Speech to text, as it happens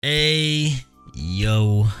Hey,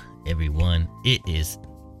 yo, everyone. It is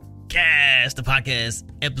Cast the Podcast,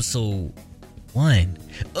 episode 1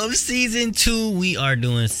 of season 2. We are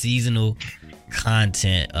doing seasonal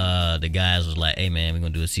content. The guys was like, hey man, we're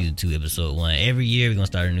gonna do a season 2 episode 1 every year. We're gonna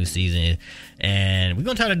start a new season, and we're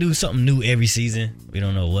gonna try to do something new every season. We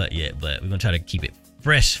don't know what yet, but we're gonna try to keep it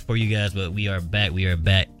fresh for you guys. But we are back.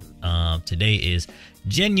 Today is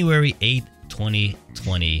January 8th,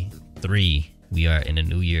 2023. We are in the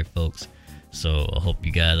new year, folks. So I hope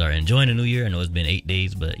you guys are enjoying the new year. I know it's been 8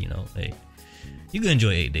 days, but you know, hey, you can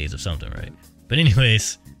enjoy 8 days of something, right? But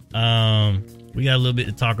anyways, we got a little bit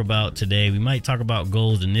to talk about today. We might talk about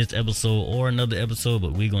goals in this episode or another episode,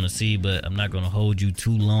 but we're going to see. But I'm not going to hold you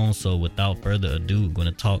too long. So without further ado, we're going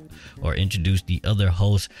to talk or introduce the other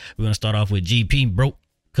host. We're going to start off with GP, bro.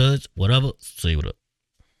 Cuz, whatever. Say what up.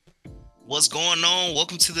 What's going on?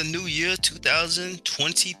 Welcome to the new year,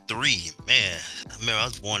 2023. Man, I remember I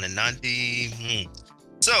was born in 90.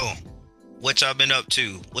 So, what y'all been up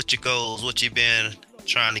to? What your goals? What you been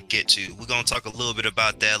trying to get to? We're going to talk a little bit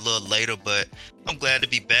about that a little later, but I'm glad to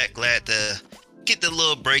be back. Glad to get the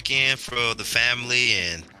little break in for the family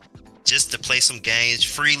and just to play some games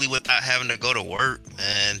freely without having to go to work.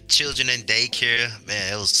 Man, children in daycare,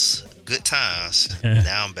 man, it was good times.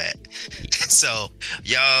 Now I'm back. So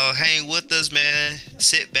y'all hang with us, man.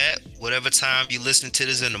 Sit back, whatever time you listen to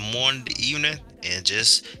this in the morning, the evening, and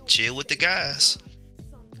just chill with the guys.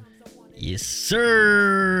 Yes,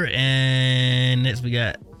 sir. And next we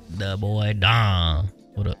got the boy Dom.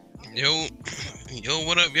 What up? Yo,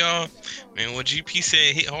 what up, y'all? Man, what GP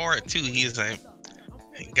said hit hard too. He's like,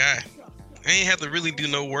 hey, guy, I ain't have to really do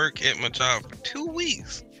no work at my job for 2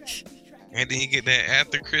 weeks. And then you get that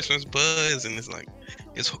after Christmas buzz, and it's like,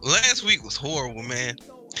 last week was horrible, man.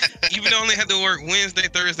 Even though I only had to work Wednesday,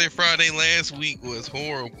 Thursday, Friday, last week was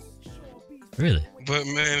horrible. Really? But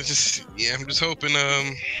man, I'm just hoping.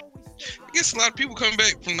 I guess a lot of people come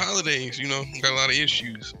back from the holidays. You know, got a lot of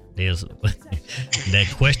issues. That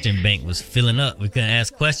question bank was filling up. We couldn't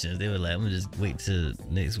ask questions. They were like, I'm gonna just wait till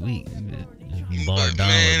next week. Just bar down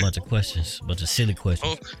with a bunch of questions, a bunch of silly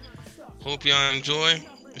questions. Hope y'all enjoy.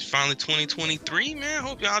 It's finally 2023, man.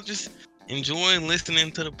 Hope y'all just enjoy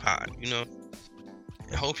listening to the pod, you know.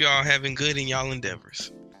 I hope y'all having good in y'all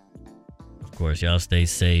endeavors. Of course, y'all stay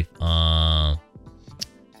safe. I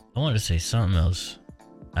wanted to say something else.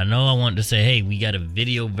 I wanted to say, hey, we got a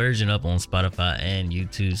video version up on Spotify and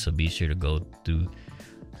YouTube, so be sure to go through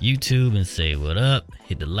YouTube and say what up.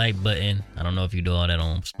 Hit the like button. I don't know if you do all that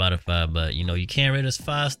on Spotify, but you know, you can't rate us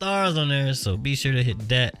 5 stars on there, so be sure to hit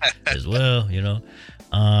that as well, you know.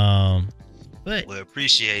 But we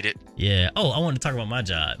appreciate it. Yeah. Oh, I want to talk about my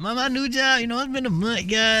job. My new job, you know, it's been a month,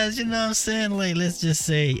 guys. You know what I'm saying? Like, let's just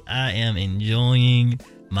say I am enjoying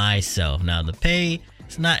myself. Now, the pay,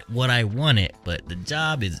 it's not what I wanted, but the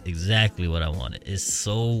job is exactly what I wanted. It's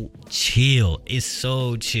so chill. You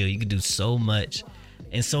can do so much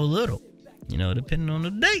and so little, you know, depending on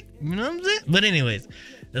the date. You know what I'm saying? But anyways,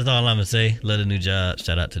 that's all I'm going to say. Love the new job.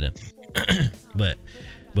 Shout out to them. But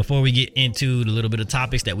before we get into the little bit of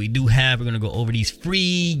topics that we do have, we're going to go over these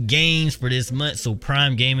free games for this month. So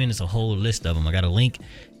Prime Gaming is a whole list of them. I got a link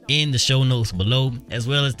in the show notes below, as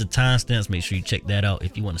well as the timestamps. Make sure you check that out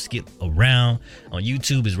if you want to skip around. On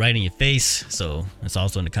YouTube, it's right in your face. So it's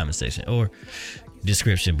also in the comment section or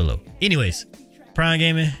description below. Anyways, Prime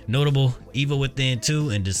Gaming, notable Evil Within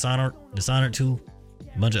 2 and Dishonored 2.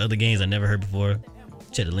 A bunch of other games I never heard before.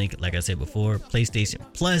 Check the link, like I said before. PlayStation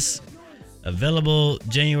Plus. Available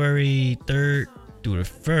January 3rd through the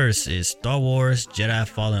 1st is Star Wars Jedi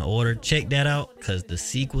Fallen Order. Check that out because the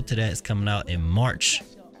sequel to that is coming out in March.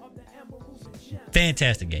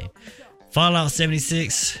 Fantastic game. Fallout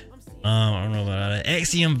 76. I don't know about that.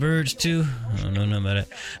 Axiom Verge 2. I don't know nothing about that.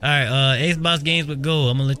 Alright, Xbox Games with Gold.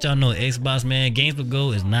 I'm gonna let y'all know, Xbox, man, Games with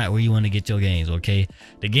Gold is not where you want to get your games, okay?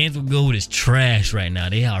 The Games with Gold is trash right now.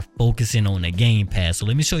 They are focusing on the Game Pass. So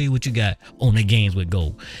let me show you what you got on the Games with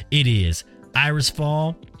Gold. It is Iris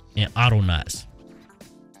Fall and Autonauts.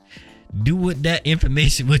 Do with that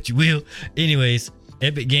information what you will. Anyways,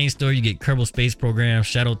 Epic Game Store, you get Kerbal Space Program,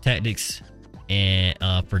 Shadow Tactics, and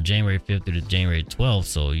for January 5th through to January 12th.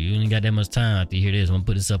 So you ain't got that much time after you hear this. I'm gonna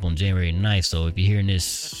put this up on January 9th. So if you're hearing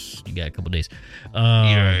this, you got a couple days.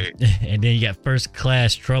 Right. And then you got First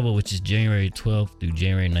Class Trouble, which is January 12th through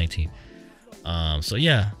January 19th. So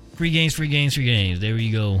yeah, free games. There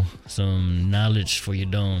you go. Some knowledge for your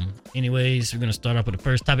dome. Anyways, we're gonna start off with the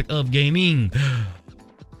first topic of gaming.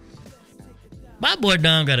 My boy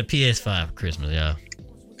Dom got a PS5 for Christmas, y'all.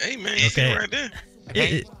 Hey man, you see right there.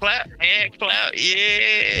 Hand clap,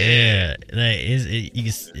 yeah. Yeah, like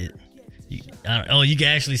Oh, you can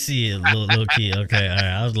actually see it, little kid. Okay, all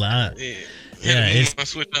right. I was like, Yeah, it's my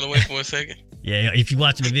switch out of the way for a second. yeah. If you're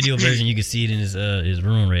watching the video version, you can see it in his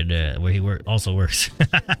room right there where he also works.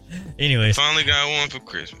 Anyways, Finally got one for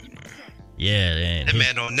Christmas, man. yeah, man. That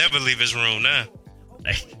man don't never leave his room now.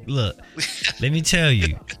 Look, let me tell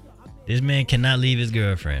you, this man cannot leave his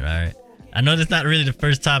girlfriend. All right. I know that's not really the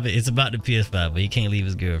first topic. It's about the PS5, but he can't leave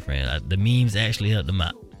his girlfriend. The memes actually helped him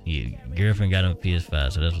out. Girlfriend got him a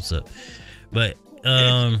PS5, so that's what's up. But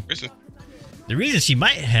the reason she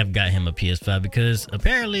might have got him a PS5 because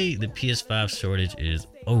apparently the PS5 shortage is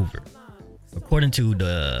over. According to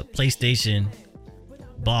the PlayStation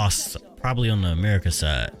boss, probably on the America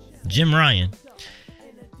side, Jim Ryan,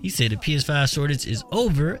 he said the PS5 shortage is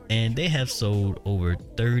over and they have sold over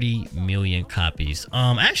 30 million copies.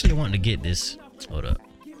 Actually, I wanted to get this. Hold up.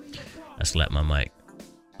 I slapped my mic.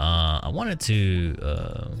 I wanted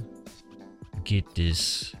to get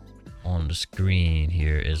this on the screen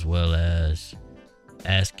here as well as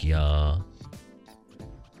ask y'all.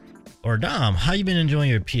 Or Dom, how you been enjoying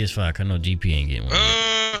your PS5? I know GP ain't getting one.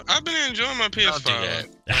 I've been enjoying my PS5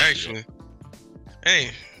 actually. Hey,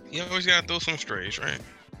 you always gotta throw some strays, right?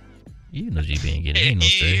 You know GP ain't getting ain't no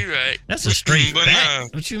straight. You're right. That's a straight But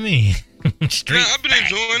back. What you mean? Straight. Nah, I've been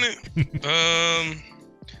back. enjoying it.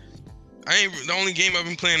 The only game I've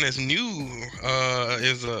been playing that's new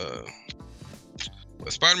is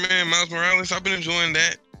Spider-Man Miles Morales. I've been enjoying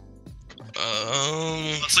that.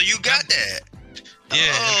 So you got that?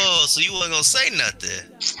 Yeah. Oh, so you wasn't gonna say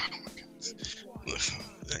nothing?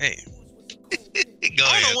 Hey, Go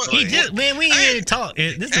ahead. what- Go He ahead. just, man, we ain't here to talk.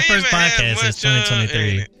 This is the I first even have podcast since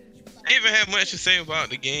 2023. I even have much to say about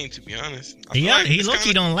the game, to be honest. I He feel like he it's low-key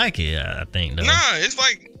kinda- don't like it, I think, though. Nah, it's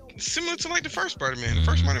like similar to like the first Spider-Man. The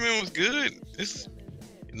first Mhm. Spider-Man was good. It's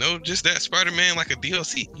just that Spider-Man like a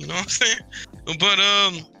DLC. You know what I'm saying? But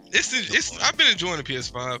it's I've been enjoying the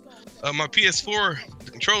PS5. My PS4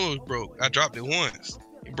 the controller was broke. I dropped it once.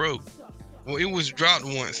 It broke. Well, it was dropped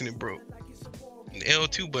once and it broke. The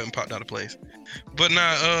L2 button popped out of place. But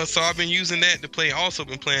now, so I've been using that to play. Also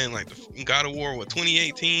been playing like the God of War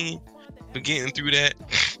 2018. Been getting through that.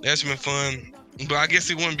 That's been fun. But I guess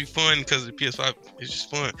it wouldn't be fun because the PS5 is just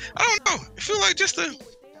fun. I don't know. I feel like just a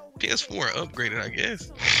PS4 upgraded, I guess.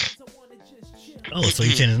 Oh, so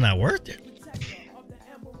you saying it's not worth it?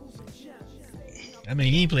 I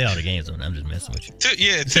mean, you ain't play all the games on it. I'm just messing with you. To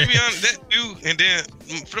be honest, that too. And then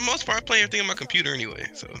for the most part, I play everything on my computer anyway.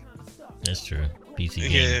 So That's true. PC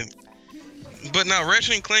game. yeah. But now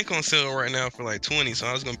Ratchet and Clank on sale right now for like 20, so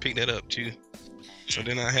I was gonna pick that up too. So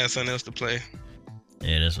then I have something else to play.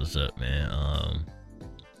 Yeah, that's what's up, man.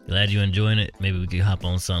 Glad you enjoying it. Maybe we could hop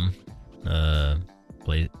on something.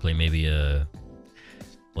 Play maybe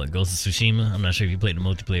Ghost of Tsushima. I'm not sure if you played the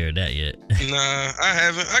multiplayer of that yet. Nah, I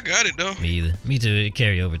haven't. I got it though. Me either. Me too. It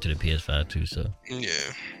carry over to the PS5 too. So, Yeah.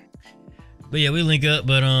 but yeah, we link up.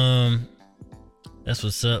 But that's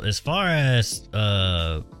what's up. As far as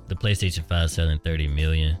the PlayStation 5 selling 30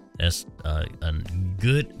 million, that's a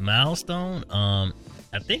good milestone.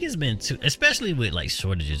 I think it's been too, especially with like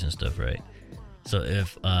shortages and stuff, right? So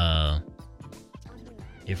if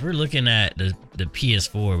we're looking at the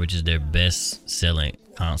PS4, which is their best selling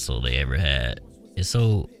console they ever had, it's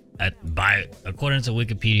sold according to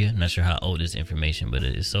Wikipedia, not sure how old this information, but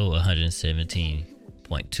it sold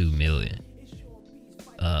 117.2 million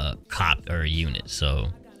units. So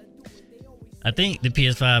I think the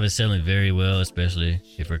PS5 is selling very well, especially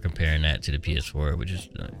if we're comparing that to the PS4, which is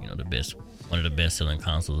one of the best selling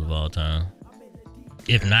consoles of all time,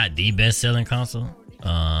 if not the best selling console.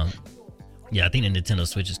 Yeah, I think the Nintendo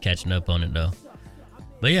Switch is catching up on it though.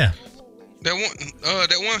 But yeah, That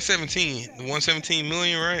 117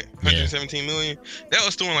 million, right? 117 million. That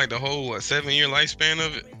was doing like the whole 7-year lifespan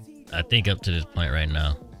of it. I think up to this point right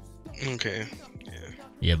now. Okay.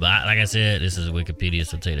 Yeah, but like I said, this is Wikipedia,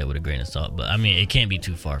 so take that with a grain of salt. But I mean, it can't be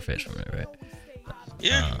too far-fetched from it, right?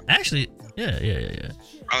 Yeah. Actually, yeah.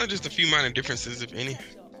 Probably just a few minor differences, if any.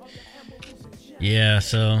 Yeah,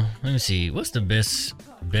 so let me see. What's the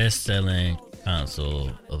best-selling console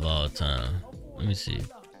of all time? Let me see.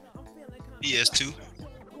 PS2.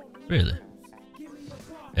 Really?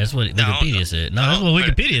 That's what No, Wikipedia said. No, that's what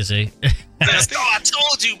Wikipedia say. Let's go. I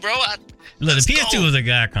told you, bro. Look, the PS2 was a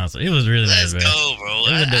god console. It was really Let's nice, man. go, bro.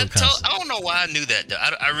 It was a dope console. I don't know why I knew that, though.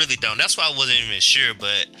 I really don't. That's why I wasn't even sure,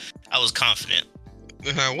 but I was confident.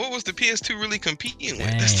 What was the PS2 really competing with?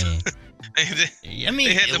 Dang. I mean,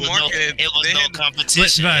 They had It the was market. it was they no had- but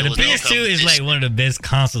competition. bro, It the was no PS2 is like competition. one of the best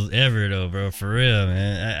consoles ever, though, bro. For real,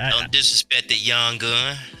 man. Don't disrespect the young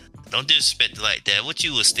gun. Don't disrespect it like that. What,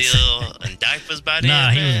 you was still in diapers by then? Nah,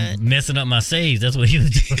 he man? was messing up my saves. That's what he was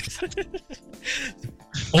doing.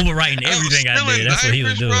 Overwriting everything I did. That's what he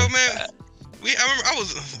was doing. Bro, man.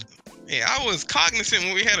 I was cognizant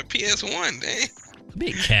when we had a PS1, dang.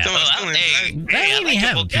 Big cat. So Hey, That I ain't like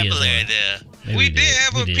have the a vocabulary PS1. there. Maybe We did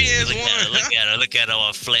have a We PS1. Look at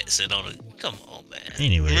our flexing on it. Come on, man.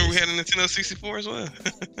 Anyways, Remember we had a Nintendo 64 as well.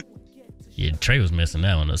 yeah, Trey was missing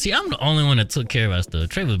that one up. See, I'm the only one that took care of our stuff.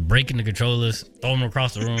 Trey was breaking the controllers, throwing them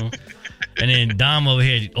across the room. And then Dom over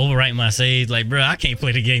here overwriting my saves. Like, bro, I can't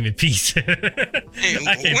play the game in peace. I can't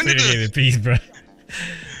play the game in peace, bro.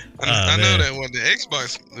 I know that one. The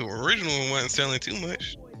Xbox, the original one, wasn't selling too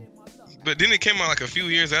much. But then it came out like a few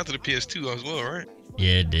years after the PS2 as well, right?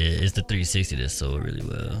 Yeah, it did. It's the 360 that sold really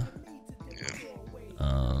well.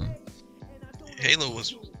 Yeah. Halo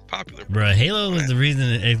was popular. Bro, Halo was the reason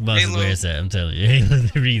that Xbox is where it's at. I'm telling you.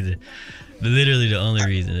 Halo's the reason. Literally the only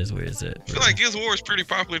reason it's where it's at. I feel like Gears of War is pretty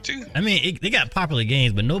popular too. I mean, they got popular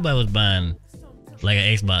games, but nobody was buying like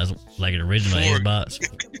an Xbox, like an original Xbox,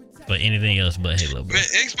 for anything else but Halo, bro. Man,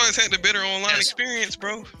 Xbox had the better online experience,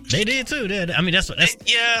 bro. They did too. I mean, that's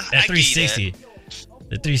Yeah, that I 360. get that.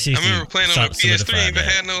 The 360. I remember playing on the PS3 solidified but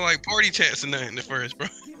that. had no like party chats or nothing at first, bro.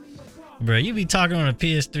 Bro, you be talking on a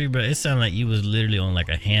PS3, bro. It sounded like you was literally on like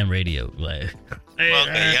a ham radio, like.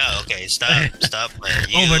 Okay, stop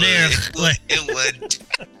playing. Over there, It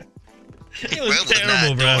was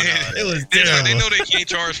terrible, bro. It was They terrible. know they can't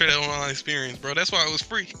charge for that online experience, bro. That's why it was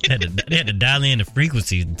free. They had to dial in the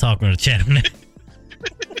frequencies and talk on the chat on that.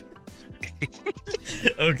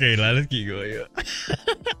 Okay, now let's keep going.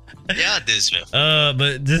 Yeah, this man.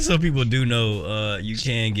 But just so people do know, you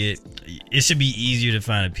can get. It should be easier to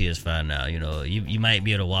find a PS5 now. You know, you might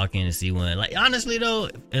be able to walk in and see one. Like honestly though,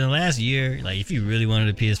 in the last year, like if you really wanted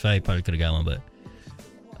a PS5, you probably could have got one. But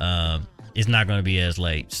it's not going to be as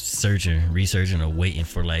like researching, or waiting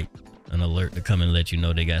for like an alert to come and let you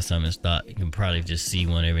know they got something in stock. You can probably just see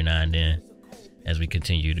one every now and then as we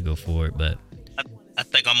continue to go forward. But I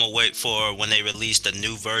think I'm gonna wait for when they release the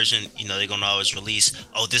new version. You know, they're gonna always release,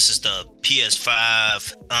 oh, this is the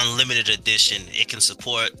PS5 Unlimited Edition. It can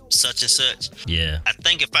support such and such. yeah, I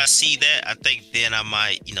think if I see that, I think then I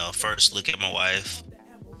might, first look at my wife,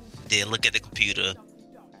 then look at the computer,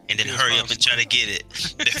 and then hurry up and try to get it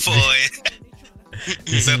before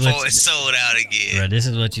it's sold out again. bro, this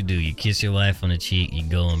is what you do. You kiss your wife on the cheek, you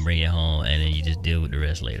go and bring it home, and then you just deal with the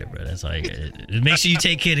rest later, bro. That's all you got. Make sure you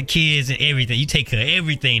take care of the kids and everything. You take care of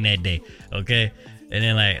everything that day, okay? And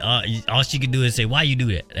then like all she can do is say, "Why you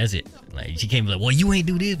do that?" That's it. Like she can't be like, "Well, you ain't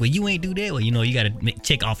do this. Well, you ain't do that." Well, you got to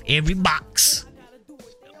check off every box.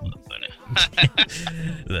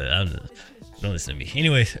 Look, don't listen to me.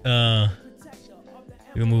 Anyways, we're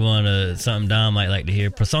gonna move on to something Dom might like to hear.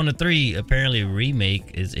 Persona 3 apparently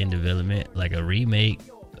remake is in development, like a remake.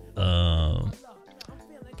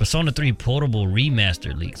 Persona 3 portable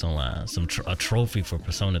remaster leaks online. A trophy for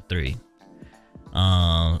Persona 3.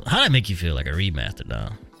 How that make you feel, like a remaster,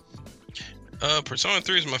 Dom? Persona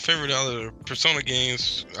 3 is my favorite out of the Persona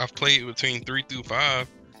games I've played between 3 through 5.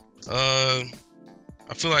 I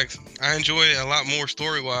feel like I enjoy it a lot more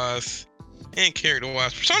story-wise and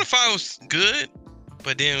character-wise. Persona 5 was good,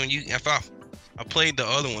 but then if I played the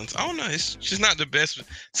other ones, I don't know, it's just not the best.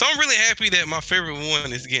 So I'm really happy that my favorite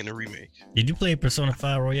one is getting a remake. Did you play Persona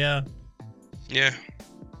 5 Royale? Yeah.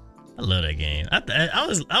 I love that game. I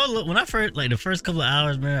was when I first, like the first couple of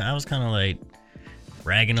hours, man, I was kind of like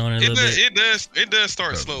ragging on it a little bit. It does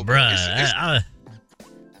start slow, bruh.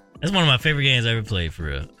 That's one of my favorite games I ever played, for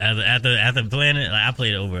real. After playing it, like, I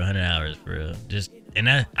played it over 100 hours, for real.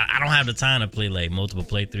 I don't have the time to play like multiple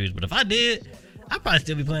playthroughs, but if I did, I'd probably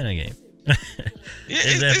still be playing that game. Yeah,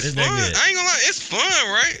 it's fun. I ain't gonna lie, it's fun,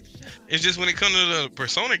 right? It's just when it comes to the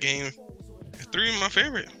Persona game, 3 is my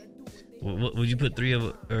favorite. Would you put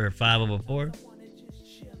 3 or 5 over 4?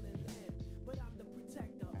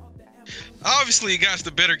 Obviously, it got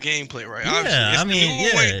the better gameplay, right? Yeah, I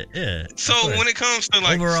mean, yeah. So when it comes to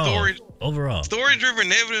like story-driven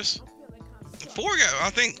narratives, 4 got. I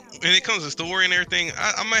think when it comes to story and everything,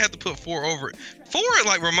 I might have to put 4 over it. 4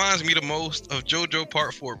 like reminds me the most of JoJo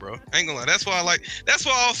Part 4, bro. I ain't gonna lie. That's why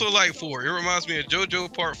I also like 4. It reminds me of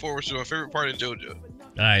JoJo Part 4, which is my favorite part of JoJo.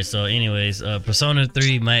 All right, so anyways, Persona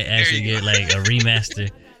 3 might actually get like a remaster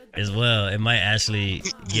as well. It might actually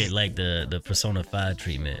get like the Persona 5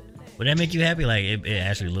 treatment. Would that make you happy? Like it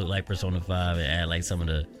actually looked like Persona 5 and add like some of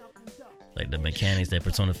the mechanics that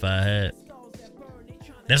Persona 5 had?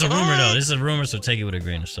 That's a rumor though. This is a rumor, so take it with a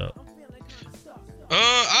grain of salt.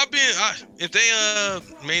 If they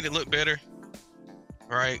made it look better,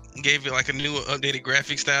 right? Gave it like a new updated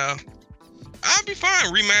graphic style, I'd be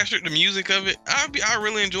fine. Remastered the music of it. I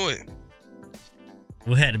really enjoy it.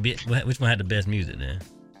 Which one had the best music then?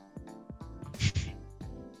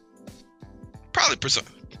 Probably Persona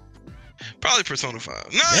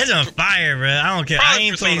 5. No, That's on fire, bro. I don't care. I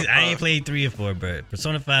ain't Persona played 3 or 4, but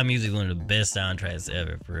Persona 5 music is one of the best soundtracks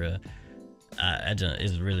ever, for real.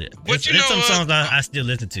 It's really. But there's some songs I still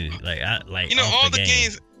listen to, like all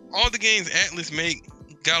the games Atlus make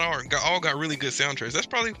got really good soundtracks. That's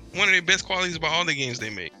probably one of the best qualities about all the games they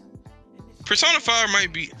make. Persona 5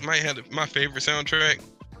 might have my favorite soundtrack,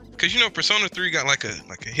 because Persona 3 got like a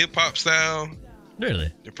hip hop style.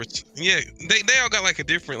 Really? Yeah, they all got like a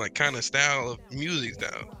different like kind of style of music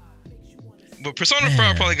style. But Persona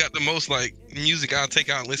 5 probably got the most like music I'll take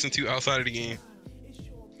out and listen to outside of the game.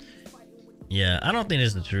 Yeah, I don't think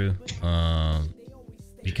this is true.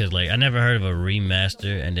 Because like I never heard of a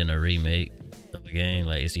remaster and then a remake of a game.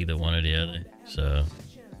 Like it's either one or the other. So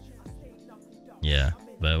yeah,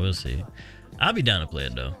 but we'll see. I'll be down to play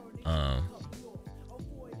it though.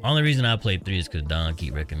 Only reason I played 3 is because Don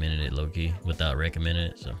keep recommending it low key without recommending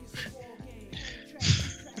it. So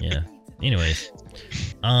yeah. Anyways,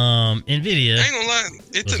 Nvidia. I ain't gonna lie,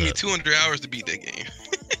 it took me 200 hours to beat that game.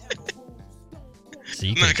 So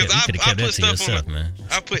you could have kept that to yourself, man.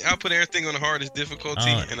 I put everything on the hardest difficulty,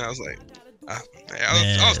 and I was like, I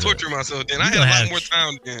was torturing myself then. I had a lot more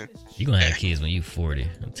time then. You're gonna have kids when you 40.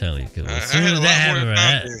 I'm telling you. As soon as that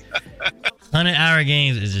happens, 100-hour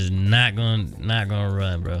games is just not gonna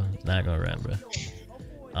run, bro. It's not gonna run, bro.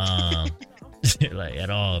 Like at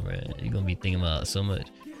all, bro. You're gonna be thinking about so much.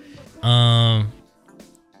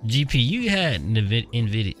 GP, you had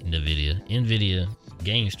Nvidia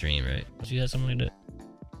game stream, right? You had something like that?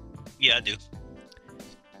 Yeah, I do.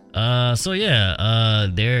 So yeah,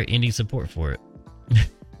 they're ending support for it.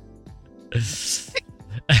 I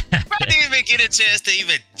didn't even get a chance to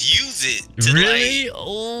even use it. Really?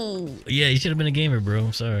 Oh, yeah. You should have been a gamer, bro.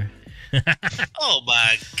 I'm sorry. Oh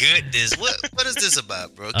my goodness! What is this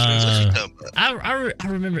about, bro? What you talking about? I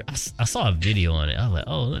remember I saw a video on it. I was like,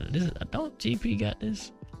 oh, don't GP got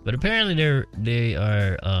this? But apparently they're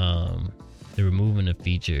removing the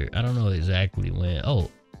feature. I don't know exactly when.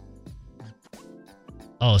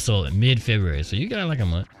 So mid-February. So you got like a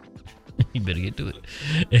month. You better get to it.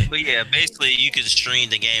 But yeah, basically you can stream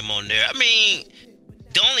the game on there. I mean,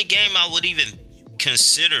 the only game I would even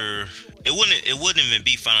consider, it wouldn't even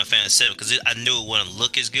be Final Fantasy 7 because I knew it wouldn't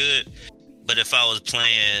look as good. But if I was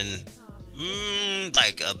playing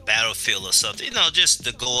like a Battlefield or something, just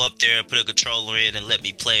to go up there and put a controller in and let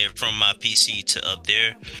me play it from my PC to up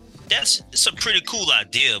there, it's a pretty cool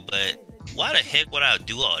idea. But why the heck would I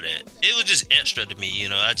do all that? It was just extra to me,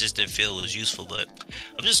 I just didn't feel it was useful, but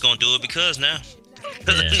I'm just gonna do it because now.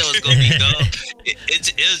 Because I know it's gonna be gone.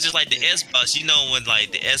 It was just like the Xbox, when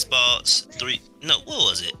like the Xbox 3, no, what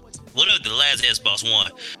was it? Whatever the last Xbox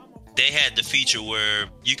One, they had the feature where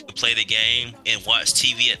you could play the game and watch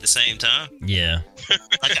TV at the same time. Yeah.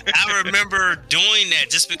 Like I remember doing that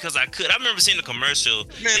just because I could. I remember seeing the commercial.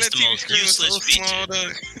 Man, it's the most useless feature.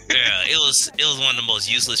 Yeah, it was one of the most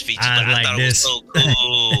useless features, but I thought it was so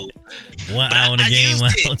cool. 1 hour on the game, 1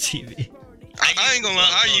 hour on TV. I ain't gonna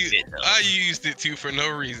lie, I used it too for no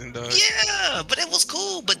reason, though. Yeah, but it was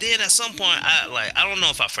cool. But then at some point, I don't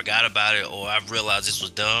know if I forgot about it or I realized this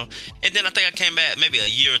was dumb. And then I think I came back maybe a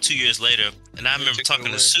year or 2 years later, and I remember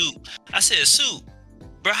talking to Soup. I said, Soup,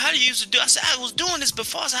 bro, how do you used to do it? I said, I was doing this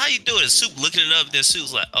before. I said, how you do it? And Soup looking it up, then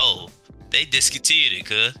Soup's like, oh, they discontinued it,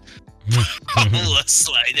 cuz. I was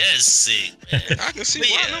like, that's sick, man. I can see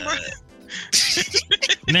why nobody...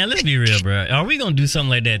 Man, let's be real, bro. Are we gonna do something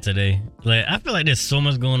like that today? Like, I feel like there's so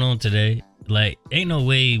much going on today. Like, ain't no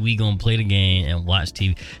way we gonna play the game and watch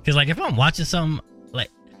TV. Because, like, if I'm watching something, like,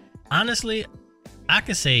 honestly, I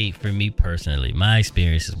can say for me personally, my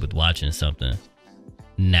experiences with watching something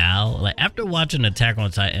now, like, after watching Attack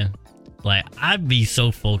on Titan, like, I'd be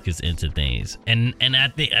so focused into things. And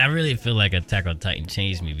I really feel like Attack on Titan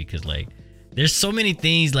changed me because, like, there's so many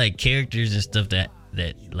things, like, characters and stuff that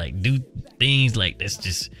like do things like that's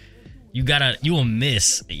just you will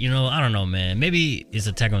miss, I don't know, man. Maybe it's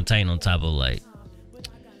Attack on Titan on top of like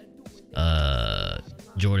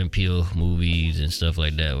Jordan Peele movies and stuff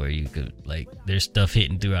like that, where you could like there's stuff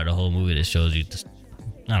hitting throughout the whole movie that shows you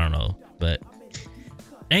I don't know, but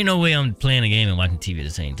ain't no way I'm playing a game and watching TV at the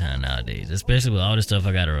same time nowadays, especially with all the stuff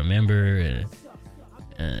I gotta remember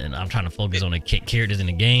and I'm trying to focus on the characters in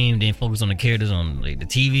the game, then focus on the characters on like the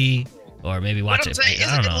TV. Or maybe watch it.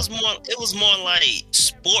 I don't know. It was more like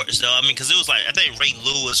sports, though. I mean, because it was like I think Ray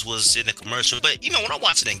Lewis was in the commercial. But when I'm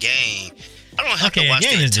watching a game, I don't have to watch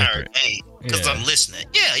the entire game because I'm listening.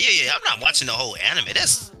 Yeah. I'm not watching the whole anime.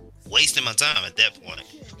 wasting my time at that point.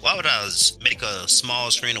 Why would I make a small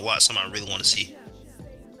screen to watch something I really want to see?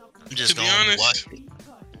 I'm just To be gonna honest, watch it.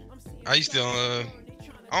 I used to.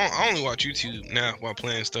 I only watch YouTube now while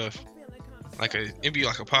playing stuff. It'd be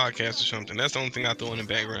like a podcast or something. That's the only thing I throw in the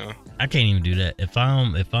background. I can't even do that. If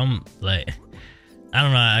I'm like, I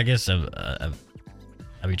don't know. I guess I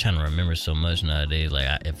be trying to remember so much nowadays. Like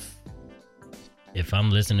if I'm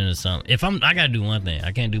listening to something, I gotta do one thing.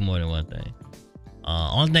 I can't do more than one thing.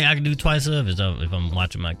 Only thing I can do twice of is if I'm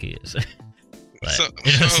watching my kids. Like, you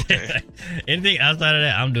know what I'm saying? Like, anything outside of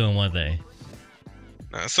that, I'm doing one thing.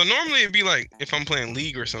 So normally it'd be like if I'm playing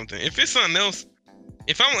League or something. If it's something else,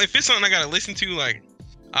 if it's something I gotta listen to, like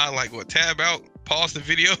I tab out, pause the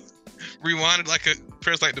video, rewind it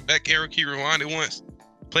press the back arrow key, rewind it once,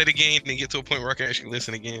 play the game, then get to a point where I can actually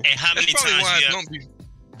listen again. And how many times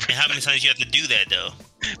you have to do that though?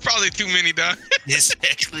 Probably too many, dog.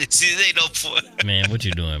 Exactly. See, they ain't no point. Man, what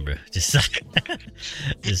you doing, bro? Just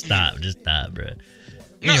stop, bro.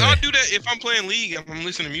 No, Anyway. I'll do that if I'm playing League. If I'm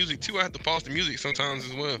listening to music too, I have to pause the music sometimes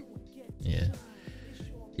as well.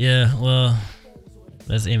 Yeah. Well,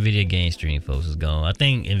 that's NVIDIA game stream, folks. Is gone. I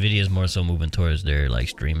think NVIDIA is more so moving towards their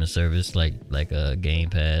streaming service, like a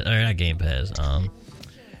Game Pass, or not Game Pass,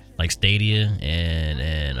 like Stadia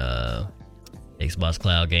and Xbox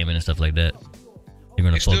Cloud Gaming and stuff like that. You're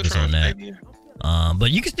gonna focus on that.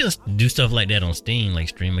 But you can still do stuff like that on Steam, like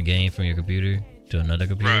stream a game from your computer to another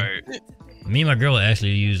computer. Right. Me and my girl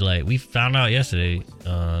actually use we found out yesterday,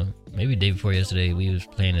 maybe the day before yesterday, we was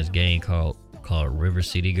playing this game called River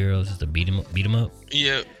City Girls. It's a beat 'em up.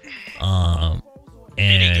 Yeah. And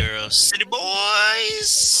City girls, city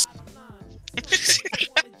boys.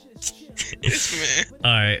 This man.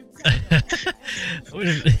 all right.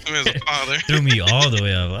 This man's a father. Threw me all the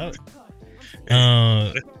way off.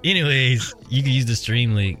 Anyways, you can use the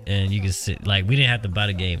stream link and you can sit. We didn't have to buy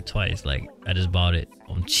the game twice. I just bought it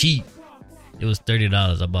on cheap. It was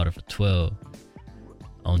 $30. I bought it for $12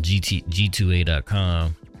 on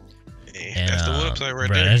G2A.com. Yeah, that's the website right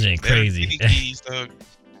bro, there. That ain't crazy. Keys, dog.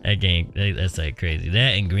 That game, that's crazy.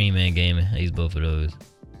 That and Green Man Gaming, I use both of those.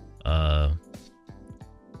 But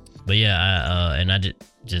yeah, I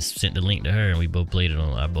just sent the link to her and we both played it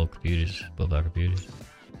on both our computers.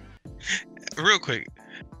 Real quick,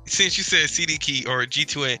 since you said CD key or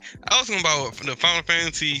G2A, I was talking about the Final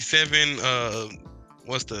Fantasy 7.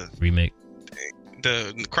 What's the Remake.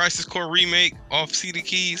 The Crisis Core remake off CD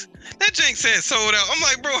keys? That jank said sold out. I'm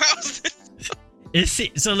like, bro, how's this?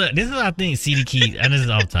 So look, this is how I think CD key. And this is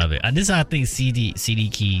off topic. This is how I think CD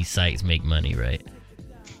key sites make money, right?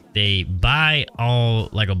 They buy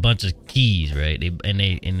all a bunch of keys, right? They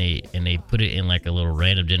put it in a little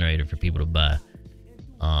random generator for people to buy.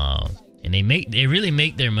 And they really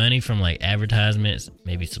make their money from advertisements,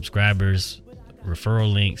 maybe subscribers,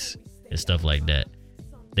 referral links, and stuff like that.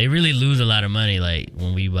 They really lose a lot of money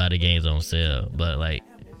when we buy the games on sale. But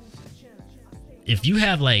if you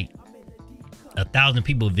have 1,000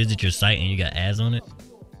 people visit your site and you got ads on it,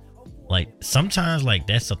 sometimes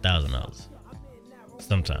that's $1,000.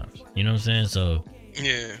 Sometimes, you know what I'm saying? So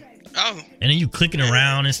yeah. And then you clicking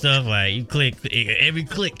around and stuff. You click, every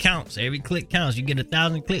click counts. Every click counts. You get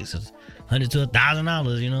 1,000 clicks. It's $100 to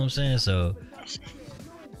 $1,000. You know what I'm saying? So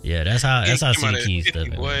yeah, that's how CD keys stuff.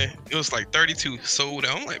 Boy, it was 32 sold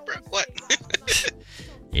out. I'm like, bro, what?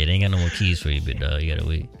 Yeah, they ain't got no more keys for you, big dog. You gotta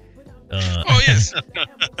wait. Oh yes. I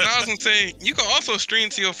was gonna say you can also stream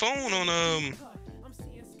to your phone on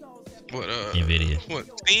NVIDIA.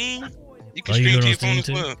 Steam? You can Oh, you stream do it to on your phone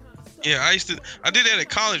Steam as well. Yeah, I did that at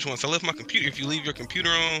college once. I left my computer. If you leave your computer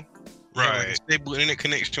on, you have, a stable internet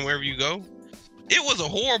connection wherever you go. It was a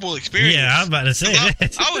horrible experience. Yeah, I was about to say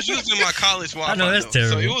that. I was using my college Wi-Fi. I know that's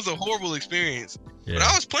terrible. So it was a horrible experience. Yeah. But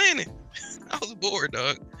I was playing it. I was bored,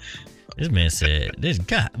 dog. This man said, "This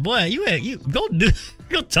guy, boy, you go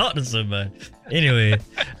talk to somebody." Anyway, Man,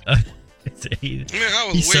 I he was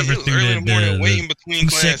suffered waiting through early in the morning, waiting between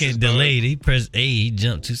classes. 2-second delay. He pressed A. He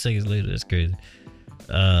jumped 2 seconds later. That's crazy.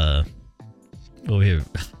 Over here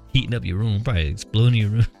heating up your room, probably exploding your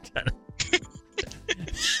room.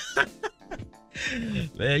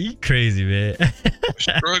 Man, you crazy, man.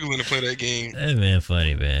 Struggling to play that game. That man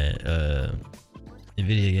funny, man.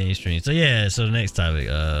 NVIDIA game stream. So yeah, so the next topic.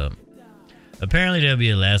 Apparently there'll be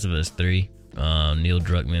a Last of Us 3. Neil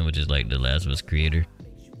Druckmann, which is the Last of Us creator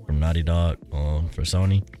from Naughty Dog for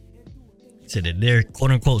Sony, said that there,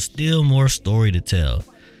 quote unquote, still more story to tell.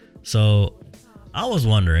 So I was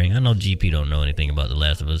wondering, I know GP don't know anything about The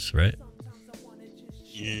Last of Us, right?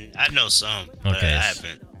 I know some, but Okay. I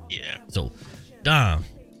haven't. Yeah. So, Dom,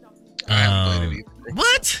 I haven't played it either.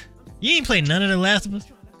 what? You ain't played none of The Last of Us?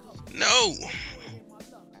 No.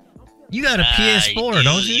 You got a PS4,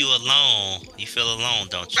 don't you? You alone. You feel alone,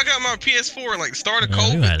 don't you? I got my PS4 like start of Man,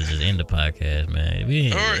 we COVID. gotta just end the podcast, man.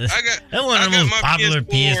 All right, That's one of the most popular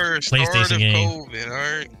PlayStation games. COVID, all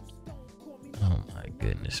right. Oh my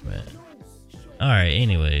goodness, man. All right.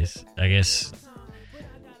 Anyways, I guess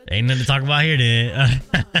ain't nothing to talk about here then.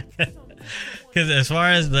 Because as far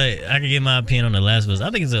as like, I can get my opinion on The Last of Us.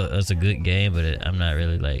 I think it's a good game, but I'm not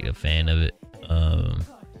really like a fan of it.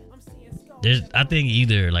 I think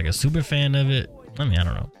either like a super fan of it. I mean, I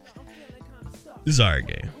don't know. This is our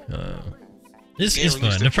game. It's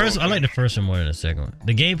fun. I like the first one more than the second one.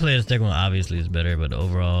 The gameplay of the second one obviously is better, but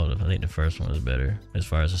overall, I think the first one is better as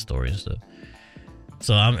far as the story and stuff.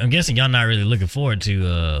 So I'm guessing y'all not really looking forward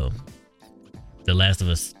to the Last of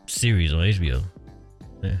Us series on HBO.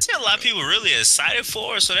 I see a lot of people really excited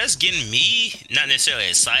for it, so that's getting me not necessarily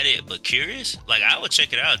excited, but curious. Like I would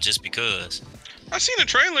check it out just because. I seen the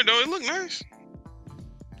trailer though; it looked nice.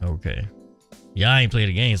 Okay, y'all ain't played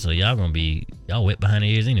the game, so y'all wet behind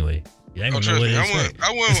the ears anyway. Y'all ain't gonna know what it is.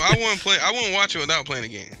 I wouldn't watch it without playing the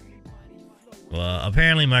game. Well,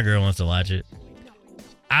 apparently my girl wants to watch it.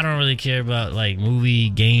 I don't really care about like movie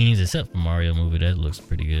games except for Mario movie. That looks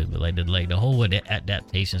pretty good. But like the whole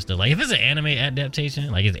adaptation stuff. Like if it's an anime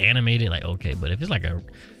adaptation, like it's animated, like okay. But if it's like a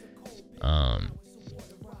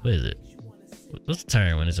what is it? What's the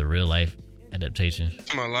term when it's a real life adaptation?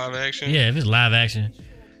 My live action. Yeah, if it's live action,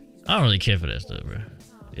 I don't really care for that stuff, bro.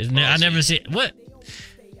 I never see what.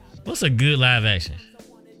 What's a good live action?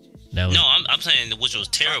 I'm saying which was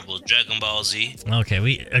terrible. Dragon Ball Z. Okay,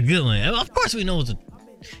 a good one. Of course we know it's a.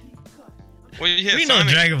 Well, we know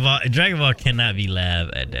Dragon Ball cannot be live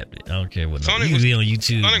adapted. I don't care what. You can be on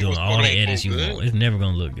YouTube doing all the edits you want. It's never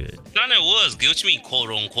gonna look good. Sonic was good. What you mean, quote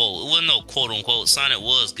unquote? It wasn't no quote unquote. Sonic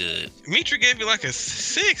was good. Mitri gave you like a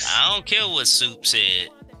 6. I don't care what Soup said.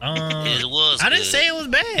 It was. I didn't say it was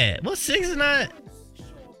bad. Well, 6 is not.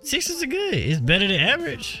 6 is good. It's better than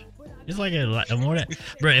average. It's like a more than.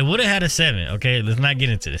 Bro, it would have had a 7. Okay, let's not get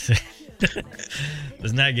into this.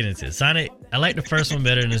 Let's not get into it. Sonic. I like the first one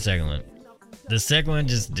better than the second one. The second one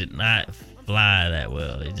just did not fly that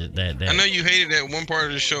well. It just that. I know you hated that one part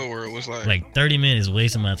of the show where it was like 30 minutes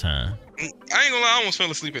wasting my time. I ain't gonna lie, I almost fell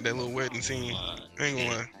asleep at that little wedding scene. I ain't gonna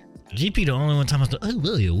lie. GP the only one time I was like, oh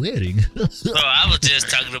well, your wedding. Bro, I was just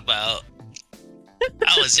talking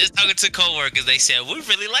to coworkers. They said we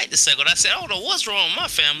really like the second one. I said, I don't know what's wrong with my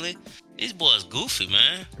family. These boys goofy,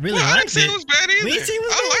 man. Really I didn't say it was bad either. We didn't say it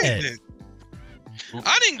was I bad. liked it.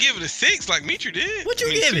 I didn't give it a 6 like Mitri did. What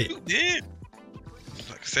you give it? You did.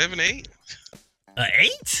 Like 7, 8. An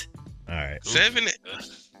 8? All right. 7.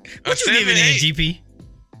 What you giving it, GP?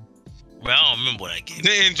 Bro, I don't remember what I gave.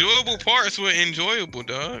 The enjoyable parts were enjoyable,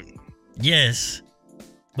 dog. Yes,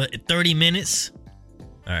 but 30 minutes.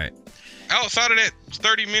 All right. Outside of that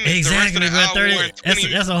 30 minutes, exactly, the rest of the hour 30, and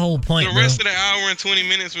 20, that's a whole point. The rest of the hour and 20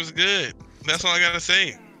 minutes was good. That's all I gotta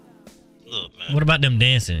say. Look, man. What about them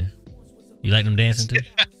dancing? You like them dancing too?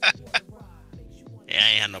 Yeah,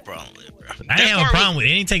 I ain't had no problem with it, bro. I didn't have a problem with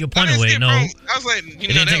it. It didn't take a point away. No, I was like, you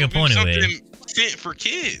know, didn't take a that would point be away. something fit for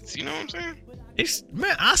kids. You know what I'm saying?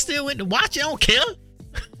 Man, I still went to watch it. I don't care.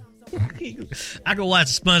 I could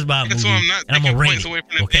watch a SpongeBob That's movie. why I'm not and taking I'm points away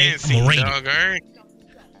from the okay? dance I'm scene, gonna rate dog. All right.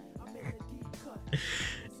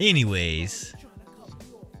 Anyways,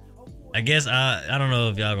 I guess I don't know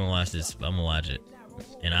if y'all gonna watch this. But I'm gonna watch it,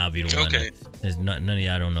 and I'll be the one. Okay. There's none of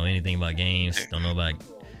y'all don't know anything about games. Don't know about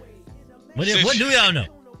what do y'all know?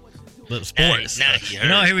 But sports. Now You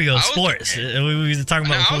know, here we go. Sports. We was talking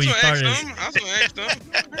about before you started. I was gonna ask them.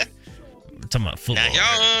 Talking about football.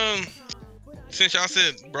 Y'all, since y'all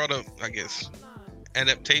brought up, I guess,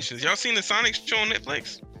 adaptations. Y'all seen the Sonic show on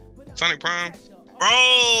Netflix? Sonic Prime.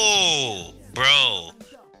 Bro,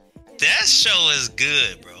 that show is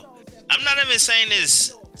good, bro. I'm not even saying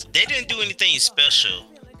this. They didn't do anything special,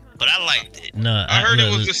 but I liked it. No, I heard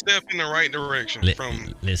it was a step in the right direction.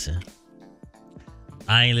 Listen,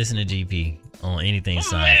 I ain't listen to GP on anything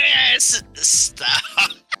Sonic. Man,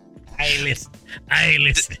 stop. I ain't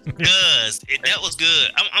listen. Cause that was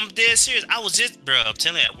good. I'm dead serious. I was just, bro. I'm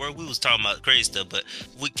telling you, at work we was talking about crazy stuff, but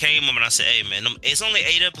we came up and I said, "Hey, man, it's only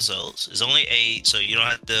 8 episodes. It's only 8, so you don't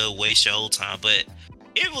have to waste your whole time." But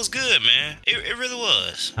it was good, man. It really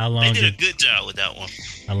was. How long? They did a good job with that one.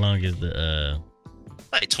 How long is the?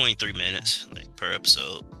 Like 23 minutes, like per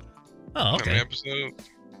episode. Oh, okay. Episode.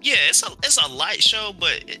 Yeah, it's a light show,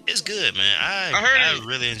 but it's good, man. I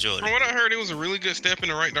really enjoyed it. From what I heard, it was a really good step in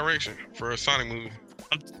the right direction for a Sonic movie.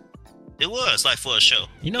 It was like for a show.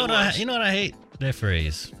 You know what I hate? That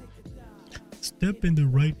phrase. Step in the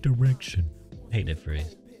right direction. I hate that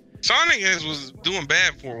phrase. Sonic was doing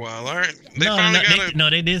bad for a while. All right,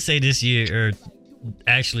 They did say this year, or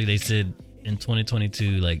actually they said in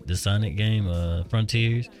 2022, like the Sonic game,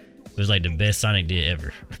 Frontiers, was like the best Sonic did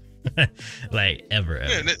ever. Like ever.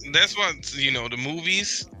 Yeah, that's why the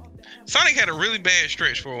movies. Sonic had a really bad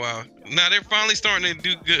stretch for a while. Now they're finally starting to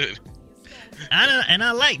do good.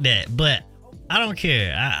 I like that, but I don't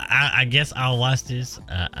care. I guess I'll watch this.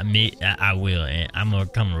 I will, and I'm gonna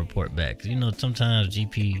come and report back. 'Cause, sometimes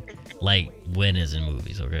GP like weddings and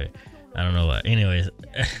movies. Okay, I don't know why. Anyways,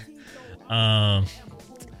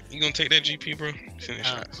 You gonna take that GP, bro?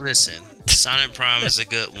 Listen, Sonic Prime is a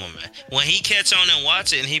good woman. When he catch on and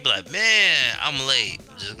watch it, and he be like, "Man, I'm late."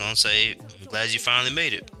 I'm just gonna say, "I'm glad you finally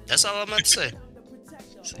made it." That's all I'm about to say.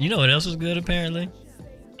 You know what else was good apparently?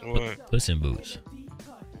 What? Puss in Boots.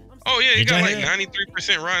 Oh yeah, it Did got y'all like hear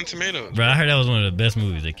 93% Rotten Tomatoes. Bro, I heard that was one of the best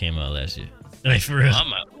movies that came out last year. Like for real.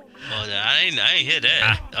 I ain't hear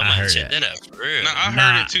that. I heard check that. that out for real. No, I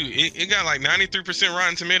heard it too. It got like 93%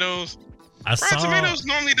 Rotten Tomatoes. Rotten Tomatoes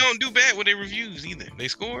normally don't do bad with their reviews either. They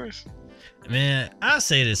scores. Man, I'll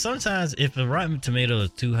say this. Sometimes if a Rotten Tomato is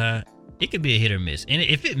too high, it could be a hit or miss. And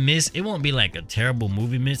if it miss, it won't be like a terrible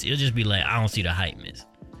movie miss. It'll just be like, I don't see the hype miss.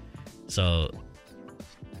 So,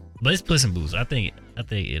 but it's Puss in Boots. I think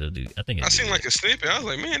it'll do. I seen like a snippet. I was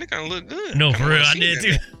like, man, it kind of look good. No, for real, I did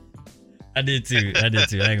too. I did too. I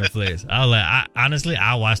ain't gonna flex. I was like, honestly,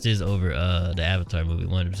 I watched this over the Avatar movie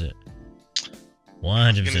 100%.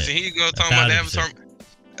 100%. Here you go talking about the Avatar.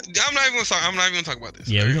 I'm not even gonna talk about this.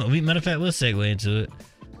 Yeah, matter of fact, we'll segue into it.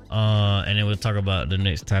 And then we'll talk about the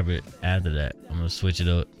next topic after that. I'm gonna switch it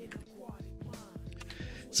up.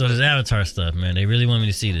 So this Avatar stuff, man, they really want me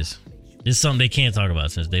to see this. This is something they can't talk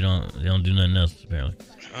about since they don't do nothing else apparently.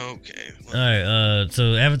 Okay. All right.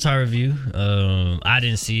 So Avatar review. I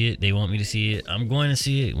didn't see it. They want me to see it. I'm going to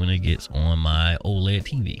see it when it gets on my OLED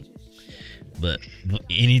TV. But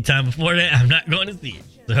anytime before that, I'm not going to see it.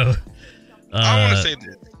 So I want to say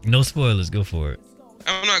this. No spoilers. Go for it.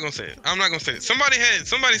 I'm not gonna say it.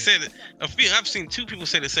 Somebody said it. I've seen two people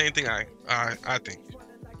say the same thing. I think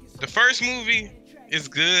the first movie is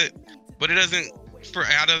good, but it doesn't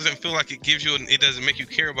feel like it gives you. It doesn't make you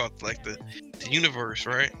care about like the universe,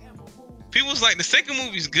 right? People's like the second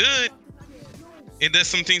movie's good. It does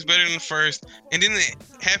some things better than the first, and then it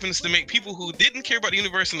happens to make people who didn't care about the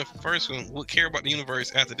universe in the first one would care about the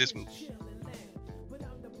universe after this movie.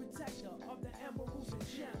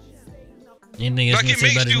 Anything else like it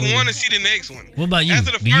makes you want to see the next one. What about you?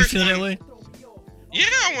 Do you feel that way? Yeah,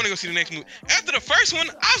 I want to go see the next movie. After the first one,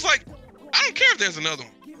 I was like, I don't care if there's another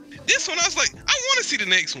one. This one, I was like, I want to see the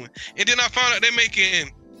next one. And then I found out they're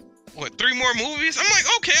making, 3 more movies? I'm like,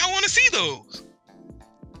 okay, I want to see those.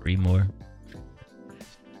 3 more?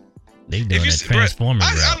 They doing that Transformers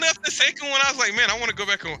route. I left the second one. I was like, man, I want to go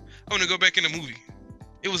back in the movie.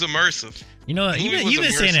 It was immersive. You know what? You've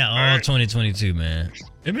been saying that all 2022, man.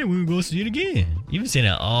 Maybe we go see it again. You've been saying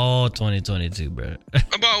that all 2022, bro.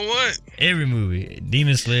 About what? Every movie.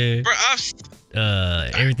 Demon Slayer. Bro,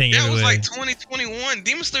 everything that everywhere. was like 2021.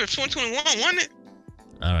 Demon Slayer 2021, wasn't it?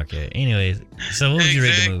 Okay. Anyways, so what would you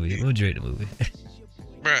rate the movie? What would you rate the movie?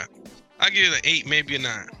 Bro, I give it an 8, maybe a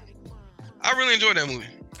 9. I really enjoyed that movie.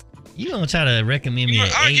 You gonna try to recommend me an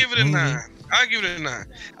 8 I'll give it a movie? 9. I'll give it a 9.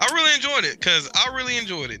 I really enjoyed it because I really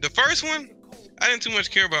enjoyed it. The first one, I didn't too much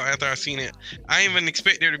care about after I seen it. I didn't even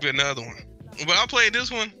expect there to be another one. But I played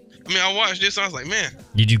this one. I watched this. I was like, man.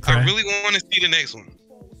 Did you cry? I really want to see the next one.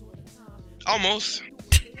 Almost.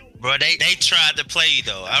 Bro, they tried to play you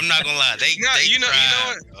though. I'm not gonna lie.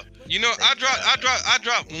 You know what? I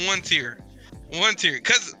dropped 1 tier. 1 tier.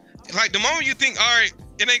 Cause like the moment you think, all right,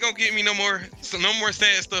 it ain't gonna get me no more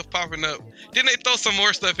sad stuff popping up. Then they throw some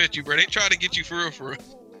more stuff at you, bro. They try to get you for real.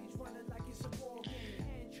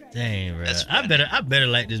 Dang, bro. I better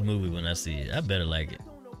like this movie when I see it. I better like it.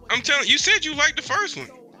 I'm telling you, said you liked the first one.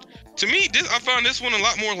 To me, I found this one a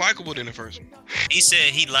lot more likable than the first one. He said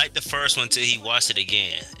he liked the first one till he watched it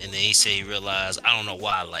again, and then he said he realized, I don't know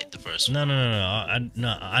why I liked the first one. No.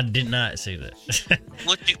 I did not say that.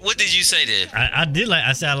 What did you say then?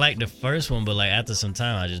 I said I liked the first one, but like after some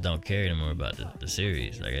time, I just don't care anymore about the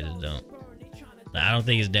series. Like I just don't. Like, I don't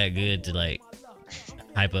think it's that good to like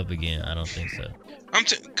hype up again. I don't think so.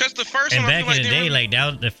 Cause the first and one. And back in the day, like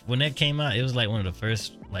that was when that came out, it was like one of the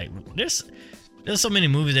first. Like there's so many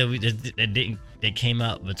movies that came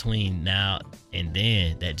out between now and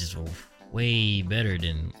then that just were way better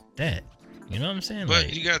than that. You know what I'm saying? But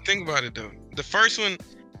like, you gotta think about it though. The first one,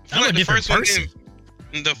 I'm a different person.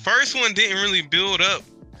 The first one didn't really build up,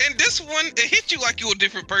 and this one it hit you like you a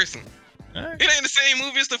different person. Right. It ain't the same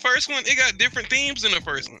movie as the first one. It got different themes in the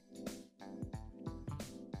first one.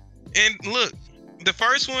 And look, the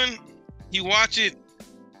first one, you watch it,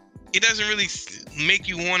 it doesn't really make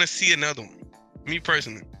you want to see another one. Me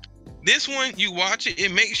personally, this one, you watch it,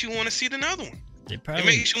 it makes you want to see another one. It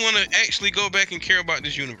makes you want to actually go back and care about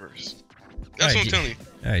this universe. That's what I'm telling you.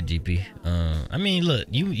 All right, GP. I mean, look,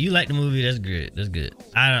 you like the movie. That's good. That's good.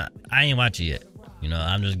 I ain't watch it yet. You know,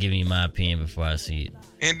 I'm just giving you my opinion before I see it.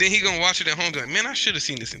 And then he gonna watch it at home. Like, man, I should have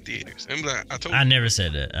seen this in theaters. I'm like, I never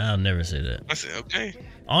said that. I'll never say that. I said, okay.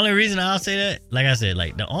 Only reason I'll say that, like I said,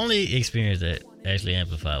 like the only experience that actually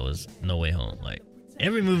amplified was No Way Home. Like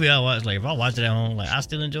every movie I watch, like if I watch it at home, like I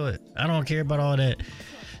still enjoy it. I don't care about all that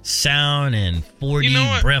sound and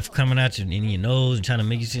 4D breath coming out in your nose and trying to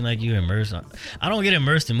make you seem like you're immersed. I don't get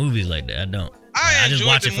immersed in movies like that. I don't. I just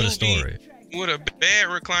watch it for the story. With a bad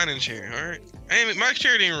reclining chair, all right. My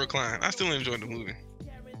chair didn't recline. I still enjoyed the movie.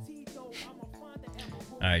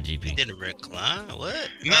 All right, GP. It didn't recline? What?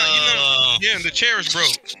 No, yeah, the chair is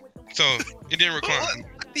broke, so it didn't recline.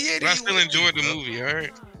 But I still enjoyed the movie. All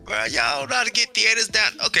right. Bro, y'all know how to get theaters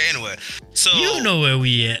down. Okay, anyway. So you know where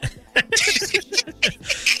we at.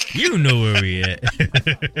 You know where we at.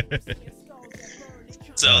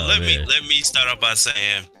 So let me start off by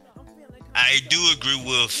saying I do agree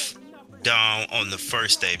with Dom on the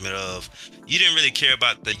first statement of you didn't really care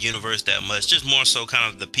about the universe that much, just more so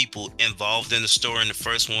kind of the people involved in the story in the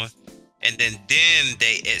first one, and then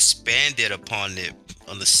they expanded upon it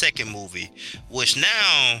on the second movie, which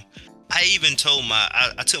now I even told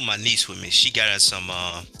I took my niece with me. She got in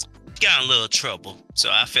got in a little trouble, so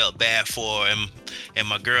I felt bad for him, and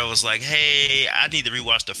my girl was like, hey, I need to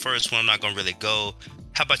rewatch the first one, I'm not gonna really go,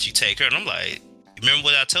 how about you take her? And I'm like, remember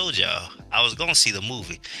what I told y'all? I was gonna see the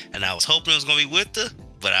movie, and I was hoping it was gonna be with her,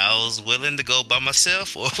 but I was willing to go by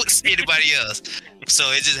myself or with anybody else.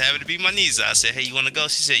 So it just happened to be my niece. I said, hey, you want to go?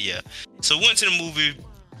 She said, yeah. So we went to the movie,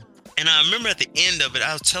 and I remember at the end of it,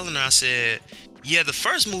 I was telling her, I said, yeah, the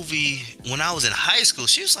first movie, when I was in high school,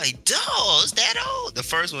 she was like, dog, is that old? The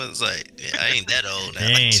first one was like, yeah, I ain't that old.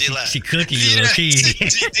 Dang, like, she cooking you, low key.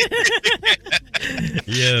 She's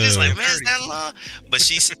like, man, is that long? But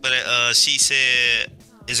she said,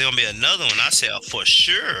 is there gonna be another one? I said, oh, for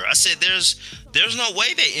sure. I said, there's no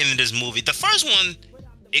way they ended this movie. The first one,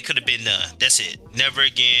 it could have been done. That's it. Never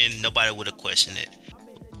again. Nobody would have questioned it.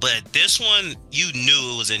 But this one, you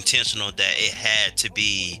knew it was intentional, that it had to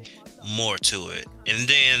be more to it. And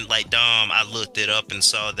then, like Dom, I looked it up and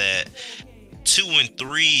saw that 2 and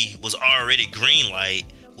 3 was already green light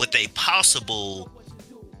with a possible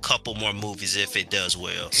couple more movies if it does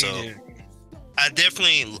well. So I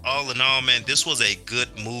definitely, all in all, man, this was a good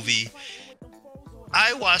movie.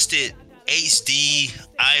 I watched it HD,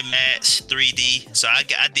 IMAX, 3D. So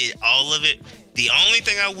I did all of it. The only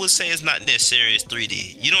thing I would say is not necessary is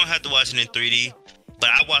 3D. You don't have to watch it in 3D, but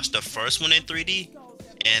I watched the first one in 3D.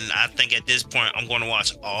 And I think at this point, I'm going to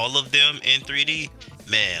watch all of them in 3D.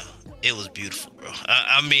 Man, it was beautiful, bro.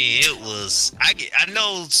 I mean, it was. I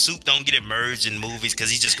know Soup don't get immersed in movies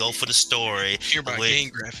because he just go for the story. Hear about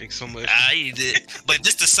game graphics so much. I did, but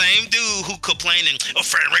this the same dude who complaining, oh,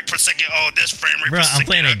 frame rate per second, oh, this frame rate per second.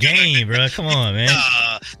 Bro, I'm playing a game, bro. Come on, man.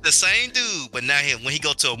 The same dude, but now when he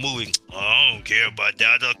go to a movie, oh, I don't care about that.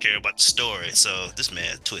 I don't care about the story. So this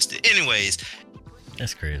man twisted. Anyways,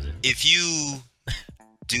 that's crazy. If you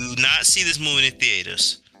do not see this movie in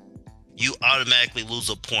theaters, you automatically lose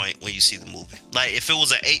a point when you see the movie. Like if it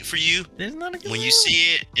was an 8 for you, when you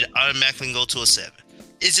see it, it automatically go to a 7.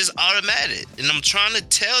 It's just automatic. And I'm trying to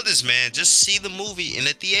tell this man, just see the movie in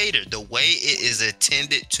the theater the way it is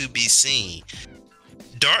intended to be seen.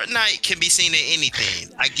 Dark Knight can be seen in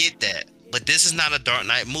anything. I get that. But this is not a Dark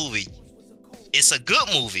Knight movie. It's a good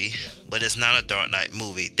movie, but it's not a Dark Knight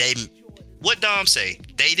movie. What Dom say?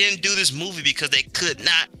 They didn't do this movie because they could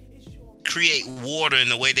not create water in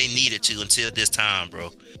the way they needed to until this time, bro.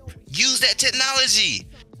 Use that technology.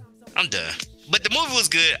 I'm done. But the movie was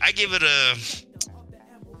good. I give it if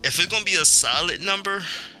it's gonna be a solid number,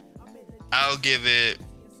 I'll give it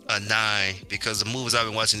a 9 because the movies I've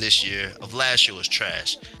been watching this year of last year was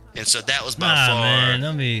trash, and so that was by far man,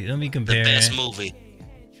 let me compare the best movie.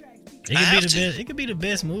 It could be the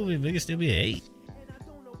best movie, but it could still be an 8.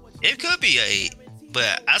 It could be an 8,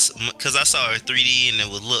 but because I saw it 3D and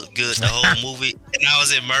it would look good the whole movie, and I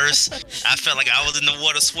was immersed. I felt like I was in the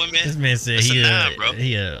water swimming. This man said he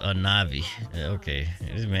a Navi. Okay,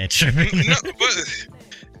 this man tripping. No, but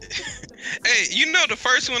hey, you know the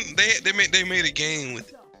first one they made a game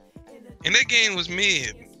with, and that game was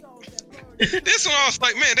mid. This one I was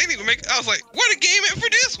like, man, they need to make. I was like, what a game at for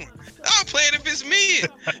this one? I'll play it if it's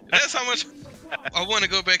mid. That's how much I want to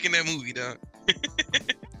go back in that movie, dog.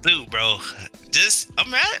 Dude, bro. Just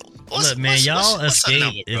I'm at. Look, man, y'all what's the Escape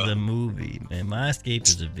number, is bro? a movie, man. My Escape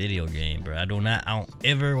is a video game, bro. I don't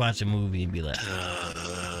ever watch a movie and be like,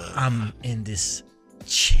 I'm in this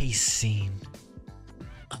chase scene.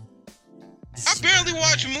 I barely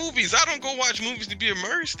watch movies. I don't go watch movies to be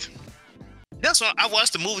immersed. That's why I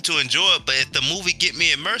watched the movie to enjoy it, but if the movie get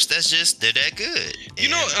me immersed, they're that good. You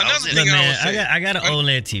know, And I was another in- thing Look, I man, would say- I got an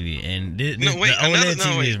OLED TV, and the another- OLED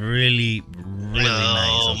TV is really nice.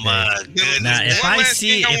 Oh Okay? my goodness. Now, if One I last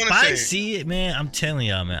see thing I if wanna I say. see it, man, I'm telling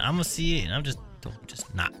y'all, man, I'm gonna see it, and I'm just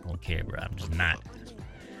not gonna care, bro. I'm just not.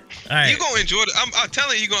 All right, You gonna enjoy it. I'm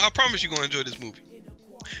telling you, I promise you gonna enjoy this movie.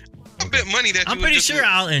 I bet money that I'm you pretty just- sure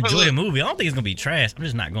I'll enjoy look, the movie. I don't think it's gonna be trash. I'm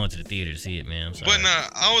just not going to the theater to see it, man. I'm sorry. But nah,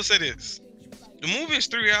 I would say this: the movie is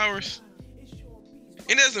 3 hours.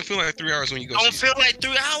 It doesn't feel like 3 hours when you go. I don't see feel like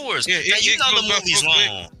 3 hours. Yeah, now, you it know goes the by movie's so quick.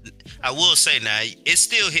 long. I will say now, it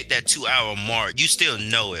still hit that 2 hour mark. You still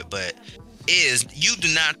know it, but you do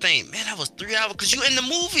not think, man, that was 3 hours because you in the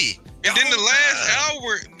movie. And then the last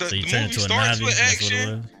hour, So the you turn movie into a starts Navi? with That's what it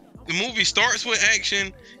action. was? The movie starts with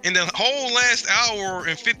action, and the whole last hour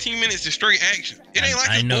and 15 minutes is straight action. It ain't like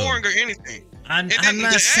I it's know. boring or anything. I'm And then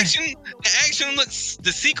not the saying. action looks,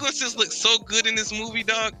 the sequences look so good in this movie,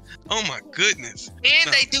 dog. Oh my goodness. And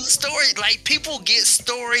No. they do story, like people get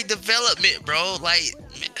story development, bro. Like,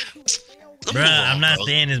 man, let's Bruh, move on, I'm not bro.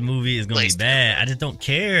 saying this movie is gonna be Please. bad. I just don't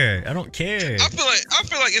care. I don't care. I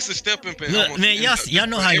feel like it's a stepping point. Look, man, y'all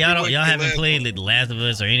know how y'all haven't last played one. like The Last of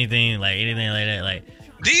Us or anything like that. Like,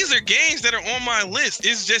 These are games that are on my list.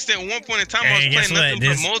 It's just at one point in time I was and guess playing what?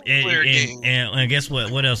 nothing but multiplayer games. And guess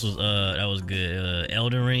what? What else was that was good?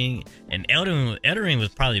 Elden Ring. And Elden Ring was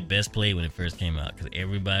probably best played when it first came out because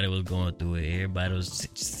everybody was going through it. Everybody was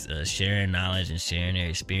sharing knowledge and sharing their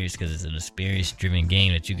experience because it's an experience-driven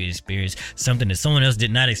game that you can experience something that someone else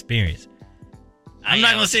did not experience. I'm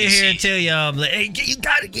not gonna sit here and tell y'all, like, hey, you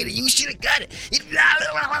gotta get it. You should have got it.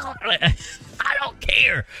 I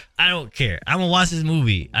don't care. I'm gonna watch this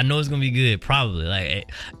movie. I know it's gonna be good, probably.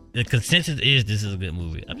 Like, the consensus is this is a good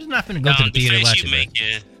movie. I'm just not gonna go to the theater and watch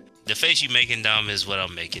it. The face you making, Dom, is what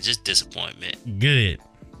I'm making. Just disappointment. Bro. Good.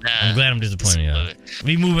 Nah, I'm glad I'm disappointed, y'all.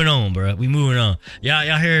 We moving on, bro. We moving on. Y'all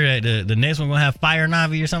heard that the next one gonna have Fire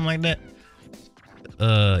Navi or something like that?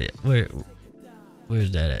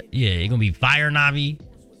 Where's that at? Yeah, it's gonna be Fire Navi.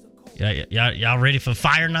 Y'all ready for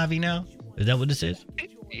Fire Navi now? Is that what this is?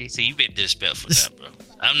 See, you been disrespectful now, bro.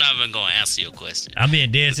 I'm not even gonna answer your question. I'm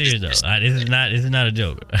being dead serious though. This is not a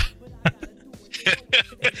joke.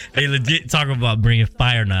 They legit talking about bringing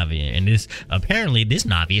Fire Navi in, and this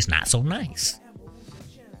Navi is not so nice.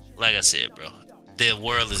 Like I said, bro, the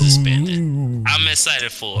world is expanding. I'm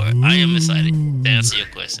excited for it. I am excited. To answer your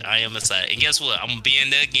question, I am excited. And guess what? I'm gonna be in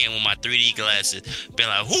there again with my 3D glasses. Being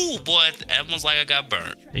like, "Whoo, boy!" Almost like I got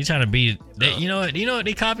burnt. They trying to be. You know what?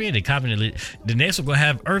 They copying. They copying the next one gonna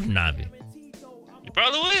have Earth Navi, You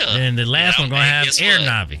probably will. and the last one gonna have guess Air what?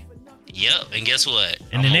 Navi, Yep. And guess what?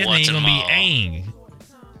 and the next one watch gonna them be all. Aang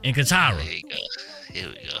and Katara. There you go. Here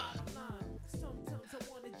we go.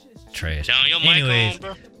 Trash. John, your mic Anyways, on,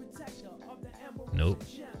 bro? nope.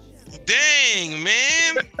 Dang,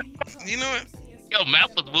 man. You know what? Yo,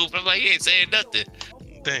 mouth was moving. I'm like, he ain't saying nothing.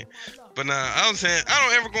 Dang. But nah, I was saying I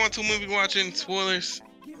don't ever go into a movie watching spoilers.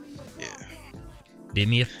 Yeah. Did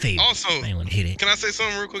me a favor. Also, I ain't want to hit it. can I say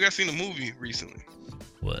something real quick? I seen a movie recently.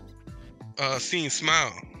 What? Seen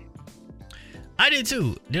Smile. I did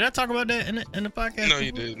too. Did I talk about that in the podcast? No,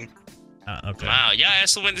 you didn't. Okay. Wow, y'all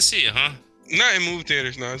actually went to see it, huh? Not in movie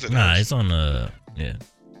theaters. No, it's at Nah, house. it's on yeah.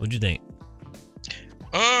 What'd you think?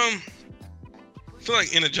 I feel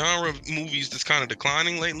like in a genre of movies that's kind of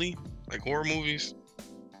declining lately, like horror movies.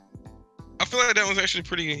 I feel like that was actually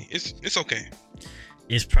pretty. It's okay.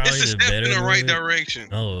 It's probably It's a the step better in the right movie. direction.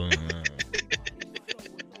 Oh.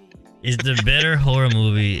 It's the better horror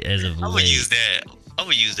movie as of I'm gonna late. use that. I'm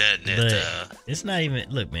gonna use that. But it's not even.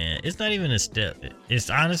 Look, man. It's not even a step. It's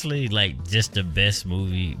honestly like just the best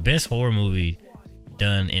horror movie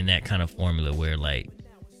done in that kind of formula where like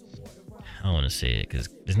I don't want to say it because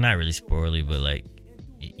it's not really spoilery, but like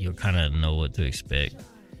you'll kind of know what to expect.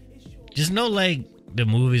 Just know like the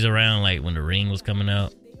movies around like when The Ring was coming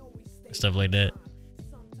out, stuff like that.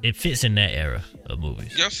 It fits in that era of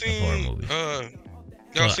movies. Y'all of seen? horror movies.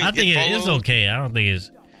 Y'all So seen I think It it's Follows? okay. I don't think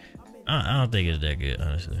it's that good,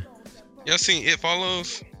 honestly. Y'all seen It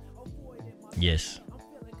Follows? Yes.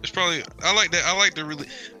 It's probably I like that. I like the really.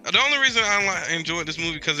 The only reason I enjoyed this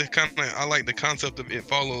movie because it kind of I like the concept of It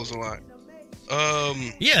Follows a lot.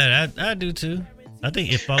 Yeah, I do too. I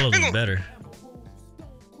think It Follows is better.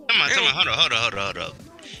 Come on. Hold up.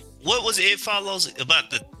 What was It Follows about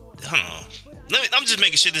the? Hold on. I'm just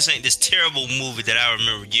making sure this ain't this terrible movie that I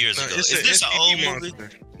remember years ago. Is this an old movie?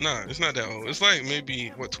 Nah, it's not that old. It's like maybe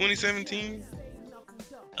what 2017.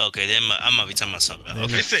 Okay, then I might be talking about something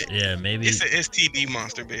else. Okay. Maybe it's an STD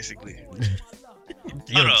monster basically.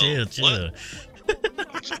 Chill.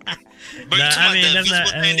 But you talking about the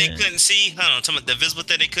visible thing they couldn't see? Hold on, talking about the visible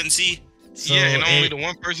thing they couldn't see? So and only the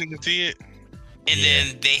one person can see it. And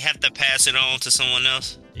then they have to pass it on to someone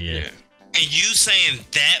else? Yeah. And you saying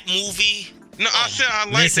that movie? No, I said I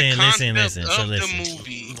like the concept of the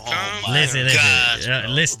movie.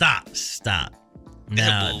 Let's stop.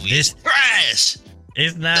 Now, this trash.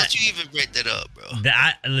 It's not. Don't you even break that up, bro?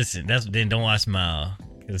 Then don't watch Smile,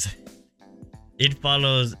 because it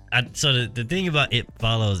follows. So the thing about It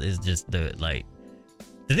Follows is just the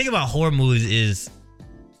thing about horror movies is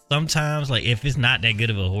sometimes, like, if it's not that good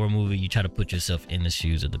of a horror movie, you try to put yourself in the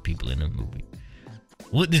shoes of the people in the movie.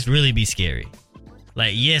 Would this really be scary?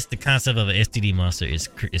 Like, yes, the concept of an STD monster is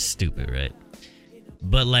stupid, right?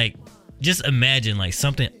 But like, just imagine like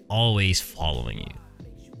something always following you.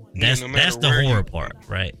 That's the horror part,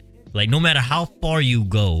 right? Like, no matter how far you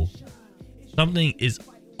go, something is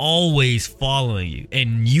always following you,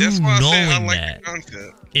 and knowing that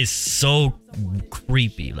is so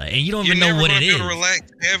creepy. Like, and you don't even know what it is. You're never gonna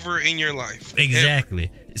relax ever in your life.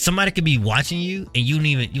 Exactly. Ever. Somebody could be watching you, and you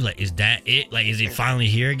like, is that it? Like, is it finally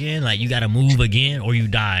here again? Like, you got to move again, or you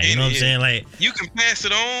die. You know what I'm saying? Like, you can pass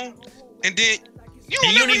it on, and then. You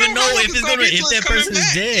don't even know if that person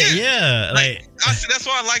is dead. Yeah. Like that's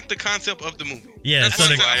why I like the concept of the movie. Yeah,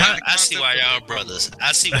 I see why y'all brothers.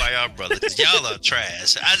 Cause y'all are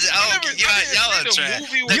trash. Y'all are trash.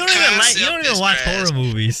 You don't even watch horror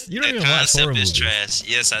movies. You don't even watch horror movies. Trash.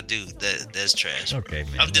 Yes, I do. That's trash. Okay,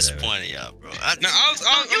 man. I'm disappointed, y'all, bro.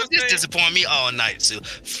 You just disappoint me all night too.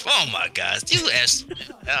 Oh my gosh,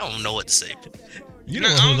 I don't know what to say. You know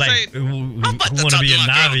who want to be a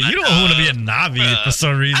Navi. You don't want to be a Navi for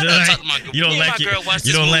some reason. You don't like your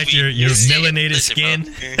melanated skin.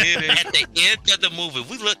 At the end of the movie,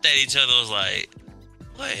 we looked at each other and was like,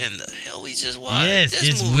 what in the hell we just watched? Yes,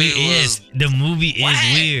 it's weird. Yes, the movie is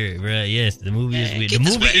weird, bro. Yes, the movie is weird. The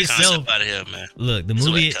movie itself. Out of here, man. Look, the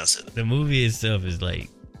movie itself is like,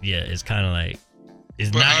 it's kind of like,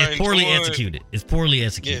 it's poorly executed. It's poorly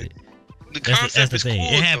executed. Yeah. That's the thing.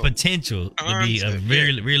 Cool, it had potential to be a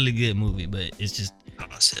really, really good movie, but it's just.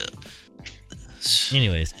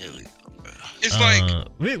 Anyways, it's like.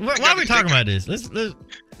 Why are we talking about this? Let's.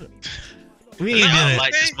 We ain't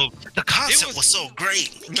like this movie. The concept was so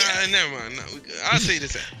great. Nah, never mind. No, I'll say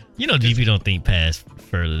this. You know, DP don't think past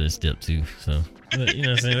further than step 2, so. You know what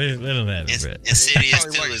I'm saying? Let him have it, bro. Insidious 2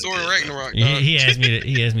 is good, Ragnarok. He asked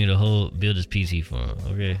me to build his PC for him.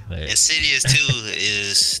 Okay. Insidious 2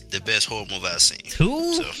 is the best horror movie I've seen.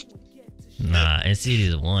 2? So. Nah,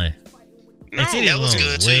 Insidious 1. No, that was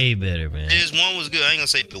good too. Way better, man. Insidious 1 was good. I ain't gonna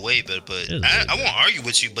say way better, but I won't argue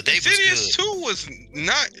with you. But they Insidious 2 was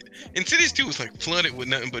not. Insidious 2 was like flooded with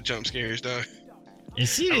nothing but jump scares, dog.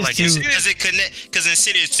 Insidious 2 because it connect because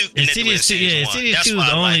Insidious 2 connected with Insidious 1. Insidious 2 is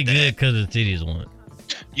only good because of Insidious 1.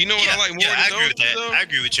 You know what I like more than I those agree with that. though? I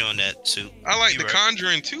agree with you on that too. I like The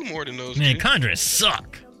Conjuring 2 more than those. Man, Conjuring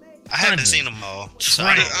suck. I haven't seen them all. So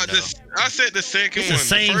I said the second one. It's the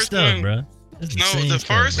same stuff, bro. The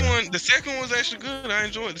first one, the second one was actually good. I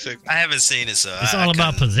enjoyed the second. I haven't seen it, so it's all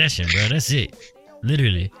about possession, bro. That's it.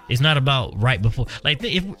 Literally, it's not about right before.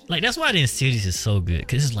 That's why the Insidious is so good,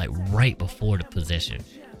 because it's like right before the possession,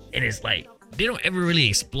 and it's like they don't ever really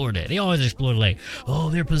explore that. They always explore like,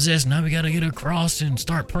 oh, they're possessed. Now we gotta get across and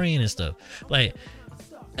start praying and stuff. Like,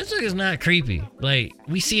 that's like, it's not creepy. Like,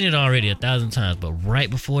 we've seen it already 1,000 times, but right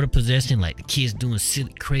before the possession, like the kid's doing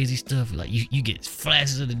silly, crazy stuff. Like you get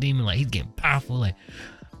flashes of the demon, like he's getting powerful. Like,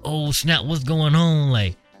 oh snap, what's going on?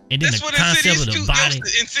 Like. And then that's the concept of the body.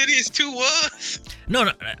 Insidious 2 was.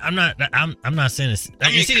 No, I'm not saying this.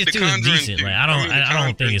 Insidious 2 is decent. Like, I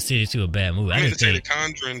don't think Insidious 2 a bad movie. I just think The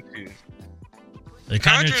Conjuring 2. The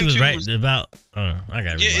Conjuring 2 is right about. I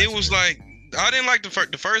got. Yeah, it was like I didn't like the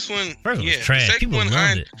first one. First one was trash. The second People one,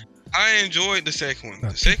 loved it. I enjoyed the second one.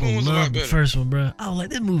 The second one was a lot better. The first one, bro. I was like,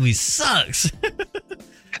 this movie sucks.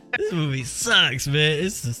 This movie sucks, man.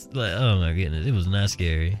 It's just like, oh my goodness, it was not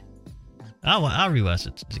scary. I'll rewatch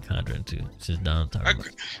The Conjuring 2 since Don talked about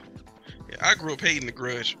it. I grew up hating The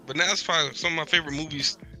Grudge, but now it's probably some of my favorite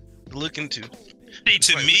movies to look into. See,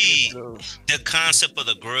 to me, the concept of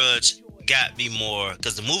The Grudge got me more,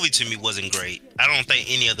 because the movie to me wasn't great. I don't think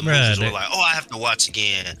any of the movies were like, oh, I have to watch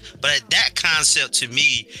again. But that concept to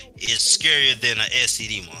me is scarier than an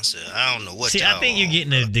STD monster. I don't know what. See, I think you're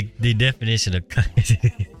getting the definition of.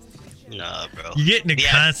 Nah, bro. You're getting the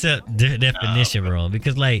concept definition wrong,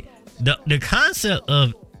 because like. the concept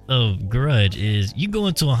of Grudge is you go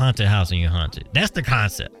into a haunted house and you're haunted. That's the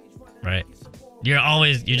concept, right? You're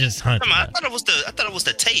just haunted. I thought it was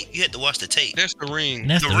the tape. You had to watch the tape. That's the ring.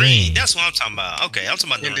 That's the ring. That's what I'm talking about. Okay, I'm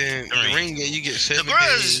talking about And then the ring, yeah, you get 7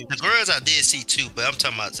 days. The Grudge I did see too, but I'm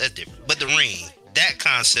talking about that's different. But the ring, that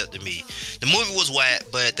concept to me, the movie was whack,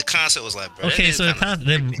 but the concept was like, bro. Okay, so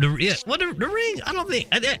the ring. I don't think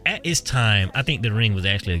at its time. I think the ring was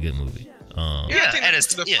actually a good movie. At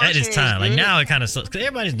its time. Like now it kind of sucks because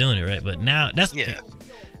everybody's doing it, right? But now that's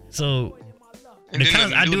so.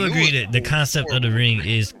 I do agree that the concept of the ring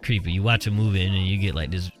is creepy. You watch a movie and then you get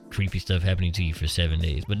like this creepy stuff happening to you for 7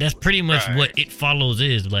 days. But that's pretty much what It Follows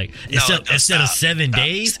is. Like instead of 7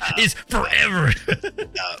 days, it's forever.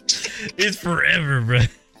 It's forever, bro.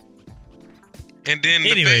 And then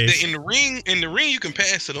the fact that in the ring you can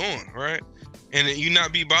pass it on, right? And you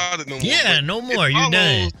not be bothered no more. Yeah, no more. You're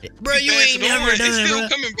done, bro. You ain't never done. It's still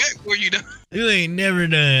coming back for you done. You ain't never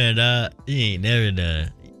done, dog. You ain't never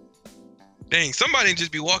done. Dang, somebody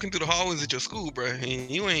just be walking through the hallways at your school, bro. And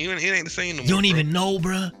it ain't the same no more. You don't even know,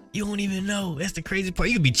 bro. You don't even know. That's the crazy part.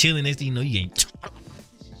 You could be chilling next thing you know you ain't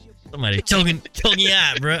somebody choking you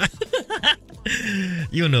out, bro.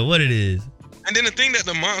 You don't know what it is. And then the thing that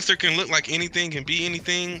the monster can look like anything, can be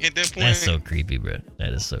anything at that point. That's so creepy, bro. That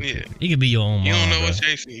is so creepy. You could be your own mom. You don't know what's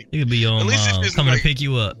chasing you. You could be your own mom coming to pick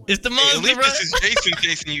you up. It's the monster, at least bro. This is Jason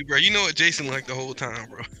chasing you, bro. You know what Jason like the whole time,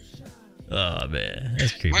 bro. Oh man,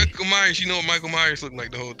 that's creepy. Michael Myers, you know what Michael Myers looked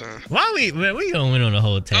like the whole time. Why we gonna went on a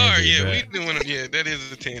whole tangent? All right, yeah, bro. we doing that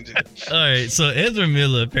is a tangent. All right, so Ezra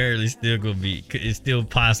Miller apparently is still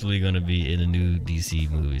possibly gonna be in a new DC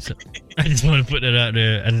movie. So I just want to put that out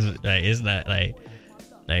there. It's not like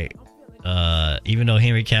even though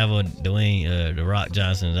Henry Cavill, Dwayne, The Rock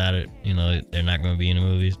Johnson's out of, they're not gonna be in the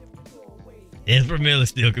movies. Ezra Miller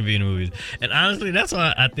still could be in the movies, and honestly, that's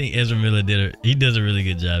why I think Ezra Miller he does a really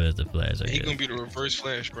good job as the Flash. He's gonna be the reverse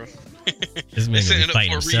Flash, bro. This man gonna be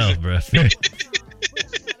fighting himself, bro.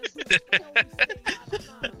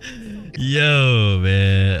 Yo,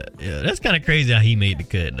 man, that's kind of crazy how he made the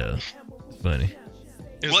cut, though. It's funny.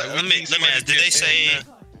 Let me ask.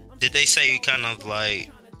 Did they say kind of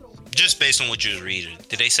like, just based on what you was reading,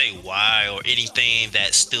 did they say why or anything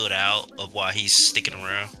that stood out of why he's sticking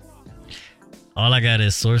around? All I got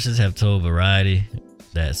is sources have told Variety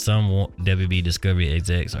that some WB Discovery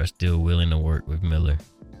execs are still willing to work with Miller.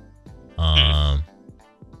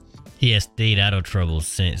 He has stayed out of trouble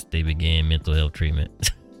since they began mental health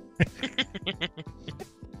treatment.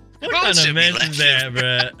 What kind of mess is that,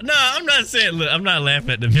 bro? No, I'm not saying. Look, I'm not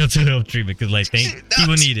laughing at the mental health treatment because, like,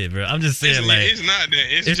 people need it, bro. I'm just saying, it's not that.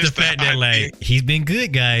 It's just the fact that, like, he's been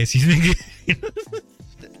good, guys. He's been good.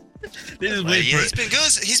 He's been good.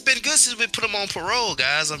 He's been good since we put him on parole,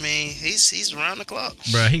 guys. I mean, he's around the clock,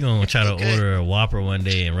 bro. He gonna try to order a Whopper one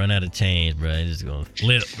day and run out of change, bro. He's just gonna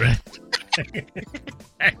flip, bro.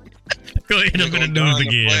 Go end up in the news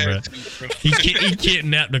again, bro. He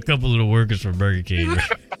kidnapped a couple of the workers from Burger King, bro.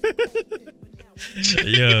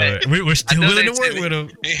 Yo, we're still willing to work with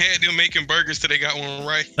him. They had them making burgers till they got one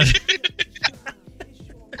right.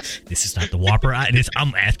 This is not the Whopper.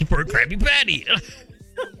 I'm asking for a Krabby Patty.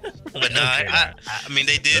 But no, I mean,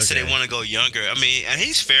 they did say they want to go younger. I mean, and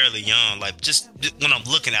he's fairly young. Like, just when I'm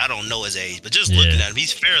looking, I don't know his age, but just looking at him,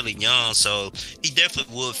 he's fairly young. So he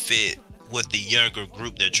definitely would fit with the younger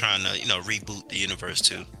group they're trying to, reboot the universe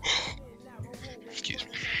to. Excuse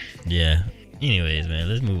me. Yeah. Anyways, man,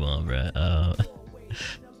 let's move on, bro.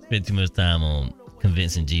 Spent too much time on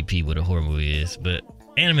convincing GP what a horror movie is, but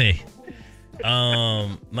anime.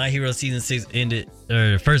 My Hero season 6 ended,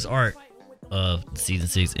 or the first arc of season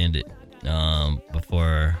 6 ended.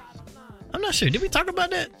 Before, I'm not sure. Did we talk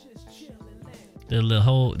about that?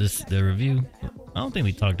 The review. I don't think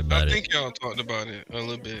we talked about it. I think y'all talked about it a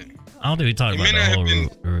little bit. I don't think we talked about the whole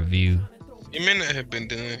review. It may not have been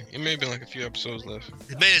done. It may have been like a few episodes left.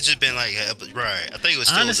 It may have just been like, right. I think it was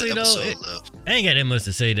still honestly an episode though. left. I ain't got that much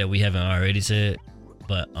to say that we haven't already said,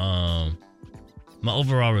 but my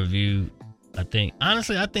overall review, I think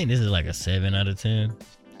this is like a 7 out of 10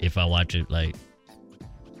 if I watch it like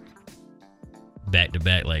back to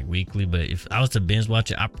back, like weekly. But if I was to binge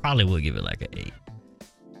watch it, I probably would give it like an 8.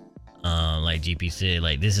 Like GP said,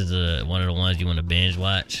 like this is one of the ones you want to binge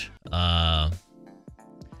watch.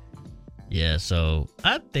 Yeah, so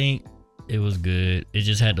I think it was good. It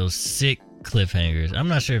just had those sick cliffhangers. I'm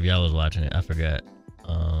not sure if y'all was watching it. I forgot.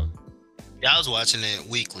 Yeah, I was watching it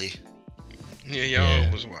weekly. Yeah,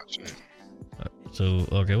 y'all was watching it. So,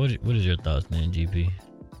 okay, what is your thoughts, man, GP?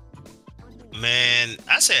 Man,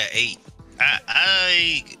 I say an 8.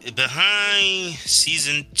 I behind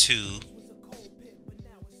season 2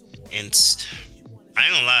 I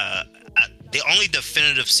ain't gonna lie. The only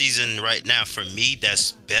definitive season right now for me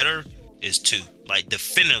that's better is 2. Like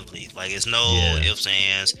definitively, like it's no ifs and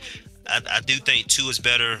ands. I do think 2 is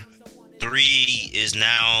better. 3 is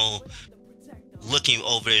now looking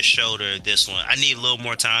over his shoulder. This one, I need a little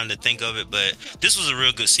more time to think of it, but this was a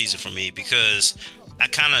real good season for me because I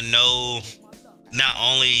kind of know not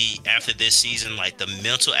only after this season like the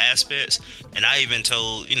mental aspects, and I even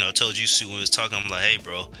told you Sue when we was talking, I'm like, hey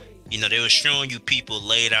bro, they were showing you people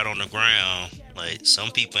laid out on the ground. Like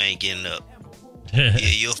some people ain't getting up. Yeah,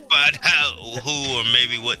 you'll find out who or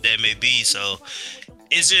maybe what that may be. So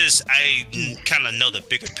it's just I kind of know the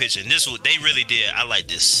bigger picture. And this what they really did. I like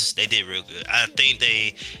this. They did real good. I think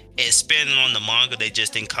they expanded on the manga. They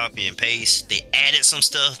just didn't copy and paste. They added some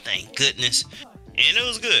stuff. Thank goodness, and it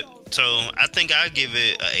was good. So I think I'll give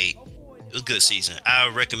it a 8. It was a good season. I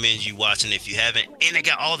recommend you watching if you haven't. And they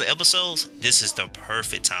got all the episodes. This is the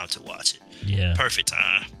perfect time to watch it. Yeah. Perfect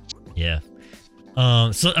time. Yeah.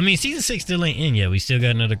 So I mean, season 6 still ain't in yet. We still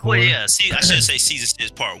got another quarter. Well, yeah. See, I should say season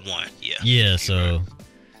 6 part 1. Yeah. Yeah. So,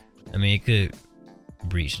 I mean, it could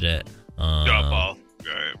breach that. Drop off.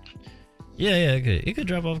 Right. Yeah. It could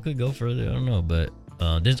drop off. Could go further. I don't know. But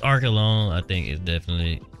this arc alone, I think, is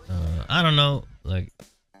definitely. I don't know. Like,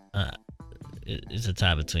 it's a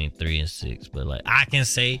tie between 3 and 6. But like, I can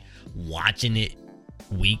say watching it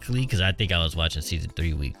weekly because I think I was watching season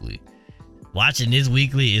 3 weekly. Watching this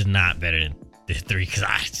weekly is not better than 3 because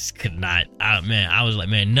I just could not. I was like,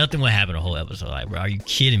 man, nothing would happen a whole episode. Like, bro, are you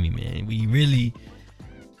kidding me, man? We really.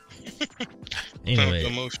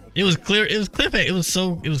 Anyway, it was clear. It was cliffhanger. It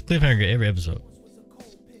was cliffhanger every episode.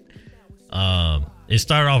 It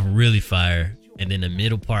started off really fire, and then the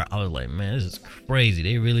middle part, I was like, man, this is crazy.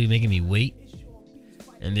 They really making me wait.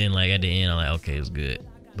 And then like at the end, I'm like, okay, it's good.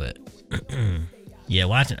 But yeah,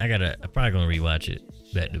 watching. I'm probably gonna rewatch it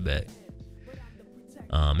back to back.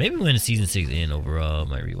 Maybe when the season 6 end overall, I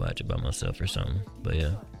might rewatch it by myself or something. But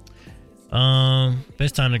yeah.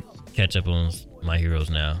 Best time to catch up on My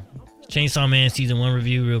Heroes now. Chainsaw Man season 1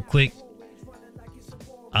 review real quick.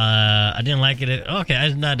 I didn't like it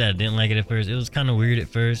it's not that I didn't like it at first. It was kind of weird at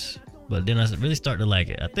first, but then I really started to like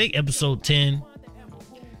it. I think episode 10.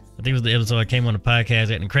 I think it was the episode I came on the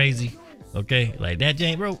podcast acting crazy. Okay, like that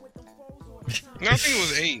jank, bro. No, I think it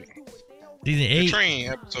was 8. Season 8. The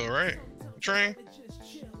train episode, right? The train.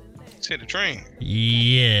 Hit the train.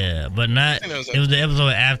 Yeah, but not. It was the episode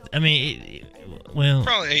after. I mean,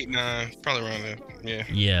 probably 8, 9, probably around there. Yeah.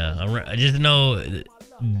 Yeah, I just know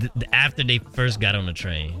after they first got on the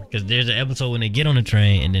train, because there's an episode when they get on the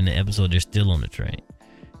train, and then the episode they're still on the train,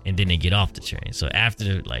 and then they get off the train. So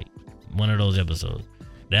after like one of those episodes,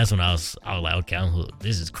 that's when I was like, okay, I'm hooked.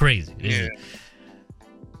 This is crazy.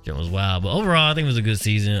 It was wild. But overall, I think it was a good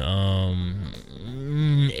season.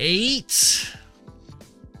 8.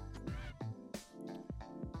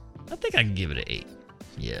 I think I can give it an 8.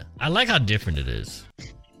 Yeah. I like how different it is.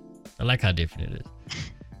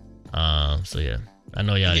 So yeah. I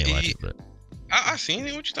know y'all didn't watch it, but I seen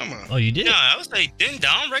it. What you talking about? Oh, you did? No, I was like, didn't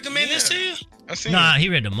Dom recommend this to you? I seen he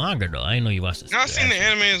read the manga though. I didn't know you watched this. I seen the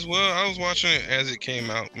anime as well. I was watching it as it came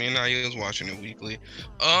out. Me and I was watching it weekly.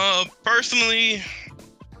 Personally,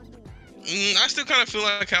 I still kind of feel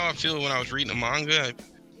like how I feel when I was reading the manga. I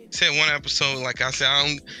said one episode, like I said,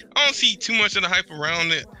 I don't see too much of the hype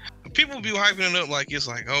around it. People be hyping it up like it's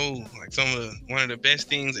like, oh, like one of the best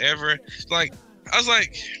things ever. Like I was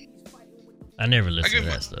like, I never listened to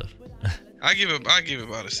that stuff. I give it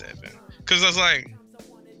about a 7 because I was like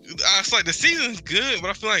the season's good,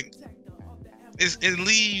 but I feel like it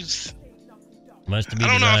leaves much to be I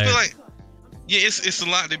don't desired. know. I feel like it's a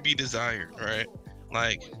lot to be desired, right?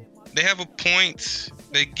 Like they have a point.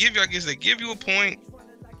 They give you a point,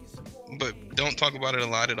 but don't talk about it a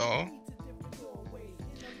lot at all.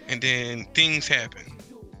 And then things happen.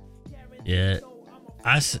 Yeah,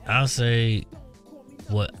 I'll say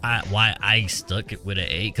why I stuck it with an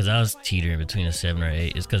 8 because I was teetering between a 7 or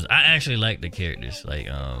 8 is because I actually like the characters, like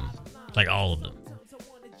all of them.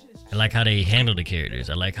 I like how they handle the characters.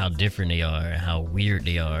 I like how different they are and how weird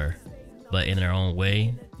they are, but in their own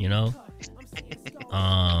way, you know.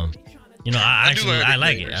 I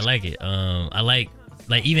like it. I like it. I like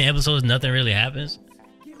even episodes nothing really happens.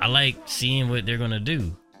 I like seeing what they're gonna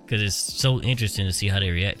do. Because it's so interesting to see how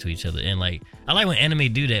they react to each other. And like I like when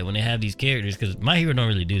anime do that when they have these characters, because My Hero don't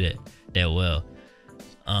really do that well.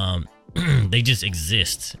 They just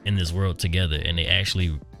exist in this world together and they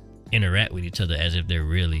actually interact with each other as if they're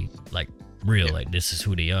really like real. Yeah. Like this is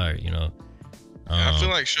who they are, you know. I feel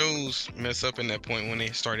like shows mess up in that point when they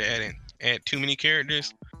started add too many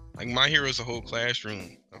characters. Like My Hero is a whole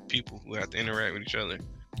classroom of people who have to interact with each other.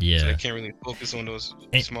 Yeah. So they can't really focus on those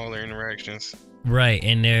And- smaller interactions. Right,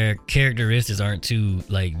 and their characteristics aren't too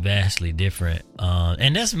like vastly different,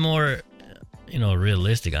 and that's more,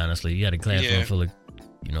 realistic. Honestly, you got a classroom Yeah. full of,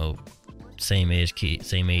 same age kids.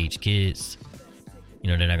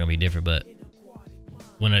 They're not gonna be different. But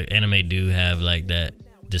when an anime do have like that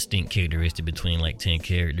distinct characteristic between like 10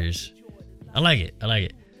 characters, I like it.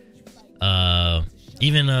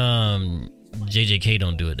 Even JJK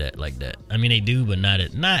don't do it like that. I mean, they do, but not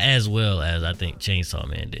as well as I think Chainsaw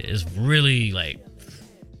Man did. It's really like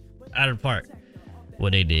out of the park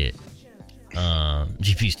what they did.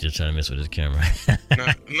 GP still trying to mess with his camera.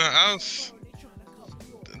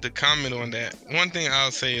 The comment on that. One thing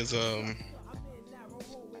I'll say is, I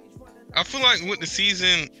feel like with the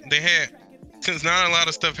season they had, since not a lot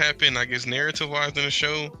of stuff happened, I guess narrative-wise in the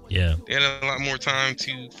show, Yeah, they had a lot more time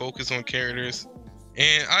to focus on characters.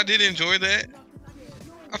 And I did enjoy that.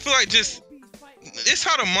 I feel like it's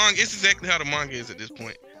exactly how the manga is at this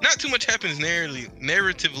point. Not too much happens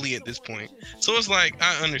narratively at this point. So it's like,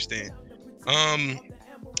 I understand.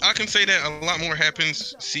 I can say that a lot more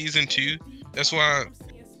happens season 2. That's why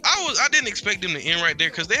I didn't expect them to end right there,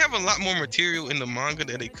 because they have a lot more material in the manga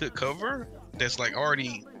that they could cover that's like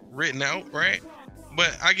already written out, right?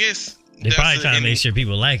 But I guess they probably trying to make sure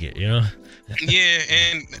people like it, Yeah,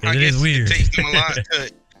 and I it guess is weird. it takes them a lot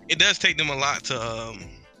it does take them a lot to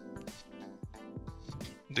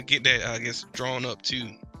get that, I guess, drawn up too,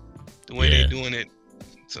 the way they're doing it.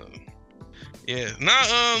 So yeah. Now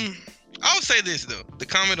I would say this though, the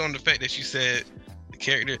comment on the fact that you said the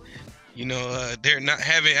character, they're not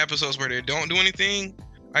having episodes where they don't do anything.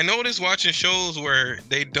 I noticed watching shows where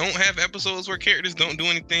they don't have episodes where characters don't do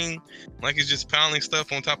anything, like it's just piling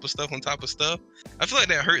stuff on top of stuff on top of stuff. I feel like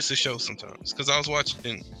that hurts the show sometimes, because I was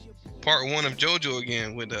watching part 1 of JoJo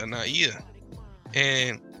again with Naiya,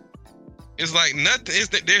 and it's like nothing.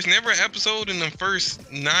 There's never an episode in the first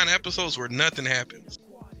 9 episodes where nothing happens.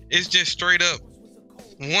 It's just straight up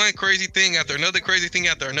one crazy thing after another crazy thing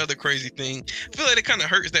after another crazy thing. I feel like it kind of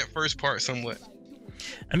hurts that first part somewhat.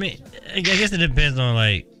 I mean, I guess it depends on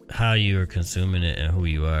like how you are consuming it and who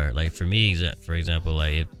you are. Like for me, for example,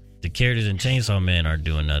 like if the characters in Chainsaw Man are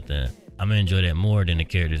doing nothing, I'm gonna enjoy that more than the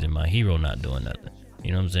characters in My Hero not doing nothing.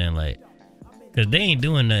 You know what I'm saying? Like, cause they ain't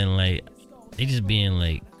doing nothing. Like, they just being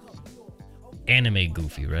like anime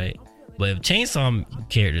goofy, right? But if Chainsaw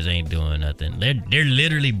characters ain't doing nothing, they're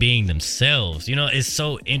literally being themselves. It's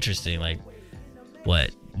so interesting. Like,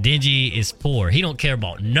 what? Denji is poor. He don't care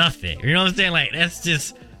about nothing. You know what I'm saying? Like, that's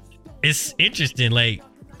just, it's interesting, like,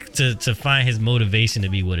 to find his motivation to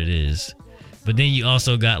be what it is. But then you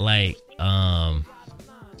also got like I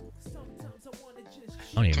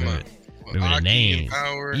don't even remember the name.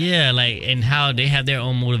 Yeah, like, and how they have their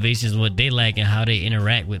own motivations, what they like, and how they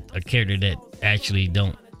interact with a character that actually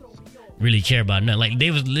don't really care about nothing. Like,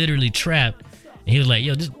 they was literally trapped, and he was like,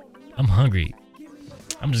 yo, I'm hungry.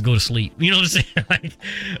 I'm just go to sleep. You know what I'm saying? Like,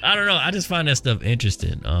 I don't know. I just find that stuff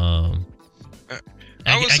interesting. I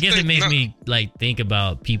guess it makes me like think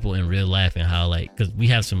about people in real life and how, like, because we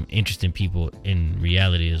have some interesting people in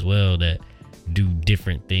reality as well that do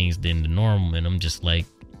different things than the normal, and I'm just like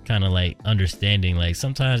kind of like understanding, like,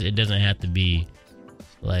 sometimes it doesn't have to be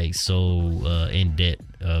like so in depth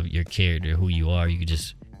of your character, who you are. You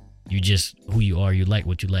just who you are. You like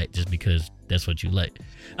what you like just because that's what you like.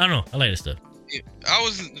 I don't know. I like this stuff.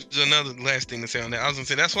 Another last thing to say on that. I was gonna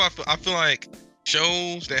say that's why I feel like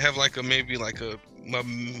shows that have like a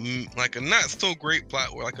not so great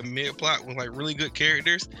plot, or like a mid plot with like really good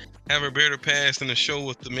characters, have a better pass than a show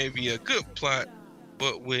with maybe a good plot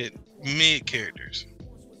but with mid characters.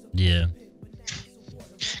 Yeah.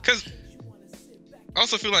 Because I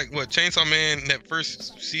also feel like Chainsaw Man, that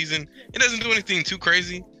first season, it doesn't do anything too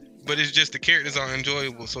crazy, but it's just the characters are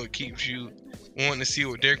enjoyable, so it keeps you wanting to see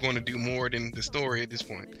what they're going to do more than the story at this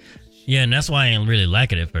point. Yeah, and that's why I didn't really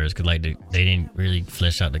like it at first, because like they didn't really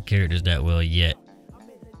flesh out the characters that well yet.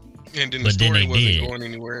 And then the story wasn't going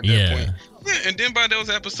anywhere at that point. Yeah, and then by those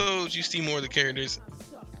episodes, you see more of the characters.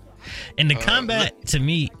 And the combat, to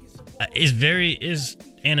me, is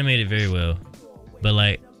animated very well, but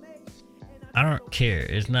like, I don't care.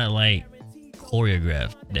 It's not like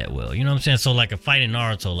choreographed that well. You know what I'm saying? So like a fight in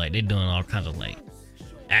Naruto, like they're doing all kinds of like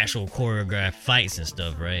actual choreographed fights and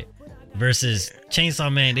stuff, right? Versus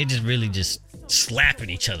Chainsaw Man, they just really just slapping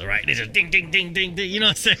each other, right? They just ding, ding, ding, ding, ding. You know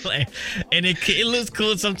what I'm saying? Like, and it looks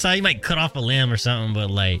cool sometimes. You might cut off a limb or something,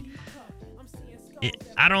 but like,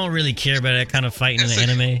 I don't really care about that kind of fighting in the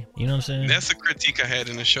anime. You know what I'm saying? That's a critique I had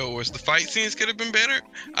in the show, was the fight scenes could have been better.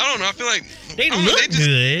 I don't know. I feel like they look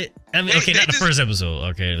good. I mean, okay, not the first episode.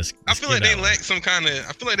 Okay, I feel like they lack some kind of.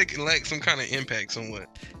 I feel like they can lack some kind of impact somewhat.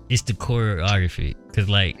 It's the choreography, cause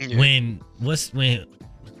like what's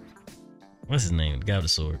his name? The guy with the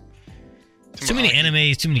sword. Too many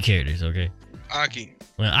animes, too many characters. Okay. Aki.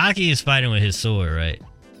 When Aki is fighting with his sword, right?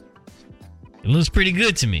 It looks pretty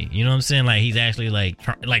good to me. You know what I'm saying? Like he's actually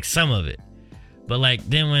like some of it, but like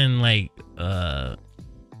then when like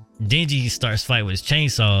Denji starts fighting with his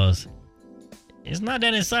chainsaws. It's not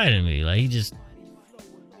that exciting to me. Like he just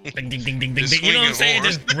ding, ding, ding, ding, ding, ding. You know what I'm saying?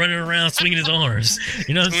 Just running around swinging his arms.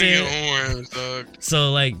 You know what I'm saying? Arms, dog.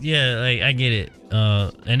 So like, yeah, like I get it.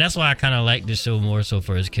 And that's why I kind of like this show more so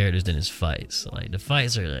for his characters than his fights. So, like the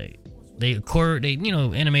fights are like they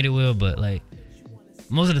animated well, but like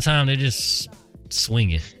most of the time they're just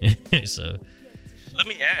swinging. So let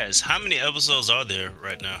me ask, how many episodes are there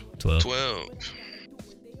right now? 12.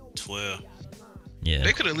 12. Yeah.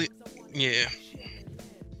 They could have. Yeah.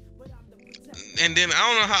 And then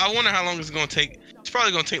I wonder how long it's gonna take. It's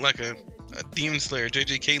probably gonna take like a Demon Slayer,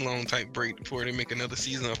 JJK long type break before they make another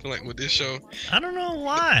season. I feel like with this show. I don't know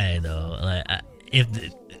why though. Like it's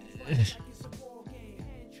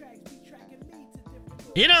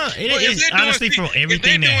honestly for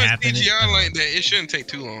everything that happened. CGI like that, it shouldn't take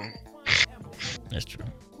too long. That's true.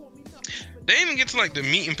 They didn't even get to like the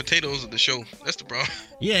meat and potatoes of the show. That's the problem.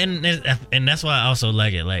 Yeah, and that's why I also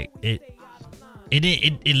like it. Like it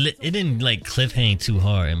didn't like cliffhang too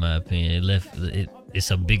hard in my opinion. It left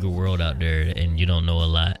it's a bigger world out there, and you don't know a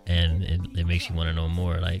lot, and it makes you want to know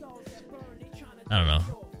more. Like I don't know,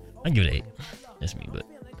 I give it 8. That's me, but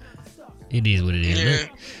it is what it is. Yeah.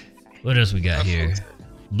 What else we got here?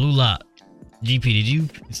 Blue Lock. GP, did you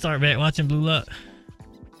start back watching Blue Lock?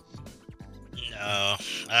 No,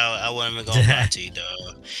 I wasn't even gonna lie to you,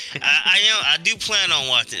 though. I do plan on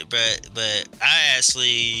watching it, but I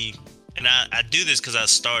actually, and I do this because I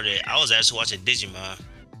was actually watching Digimon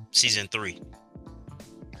season 3,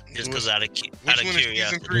 just because out of curiosity.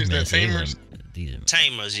 Season 3 is that Tamers?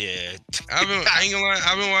 Tamers, yeah. I ain't gonna lie,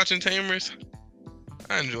 I've been watching Tamers.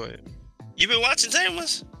 I enjoy it. You been watching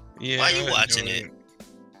Tamers? Yeah. Why you watching it?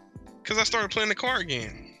 Because I started playing the card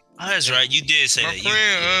game. Oh, that's right. You did say My that. My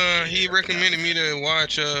friend, he recommended me to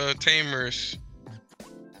watch Tamers.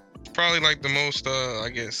 It's probably like the most, I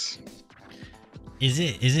guess. Is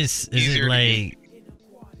it like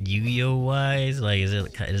Yu-Gi-Oh wise? Like,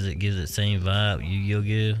 does it give the same vibe Yu-Gi-Oh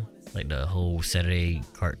give? Like the whole Saturday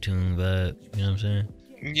cartoon vibe? You know what I'm saying?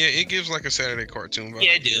 Yeah, it gives like a Saturday cartoon vibe.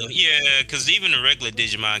 Yeah, it do. Yeah, because even the regular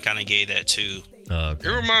Digimon kind of gave that too. Oh, okay.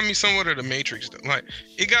 It reminded me somewhat of the Matrix though. Like,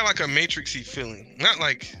 it got like a Matrixy feeling. Not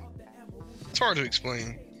like, it's hard to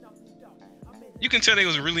explain. You can tell they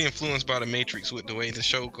was really influenced by the Matrix with the way the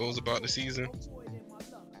show goes about the season.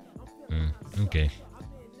 Okay.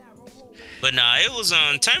 But nah, it was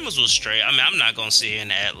Tamers was straight. I mean, I'm not gonna sit here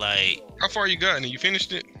and act like. How far you got? And you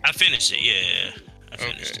finished it? I finished it. Yeah, I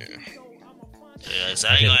finished it. Yeah, so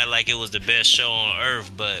I ain't gonna act like it was the best show on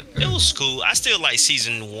earth, but it was cool. I still like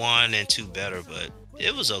season 1 and 2 better, but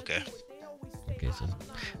it was okay. Okay, so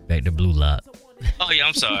back to Blue Lock. Oh yeah,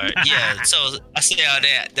 I'm sorry. Yeah, so I say all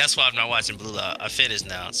that. That's why I'm not watching Blue Lock. I finished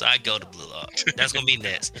now, so I go to Blue Lock. That's gonna be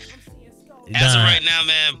next. As of right now,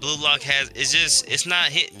 man, Blue Lock it's not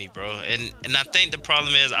hitting me, bro. And I think the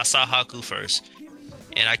problem is I saw Haku first.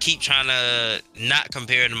 And I keep trying to not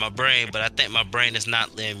compare it to my brain, but I think my brain is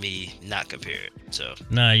not letting me not compare it. So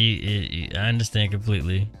nah, I understand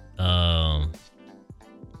completely. Because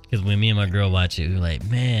when me and my girl watch it, we were like,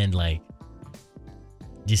 man, like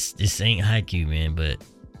this ain't Haikyuu, man. But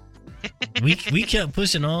we kept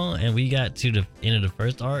pushing on, and we got to the end of the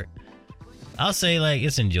first arc. I'll say like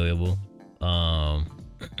it's enjoyable.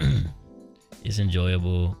 It's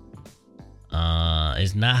enjoyable.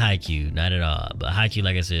 It's not Haikyuu, not at all. But Haikyuu,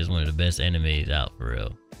 like I said, is one of the best animes out for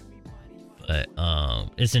real. But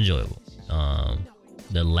it's enjoyable.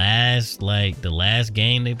 The last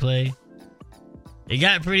game they play, it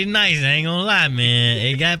got pretty nice. I ain't gonna lie, man.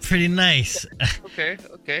 It got pretty nice. Okay.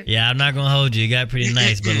 Yeah, I'm not gonna hold you. It got pretty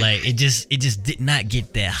nice, but like it just did not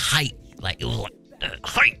get that hype. Like it was like that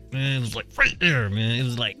hype, man. It was like right there, man. It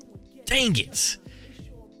was like, dang it.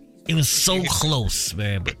 It was so close,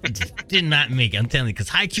 man, but it just did not make it. I'm telling you, because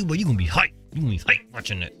Haikyuu, boy, you gonna be hyped. You gonna be hyped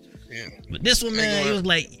watching it. Yeah. But this one, man, it was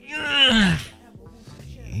like,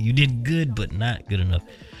 you did good, but not good enough.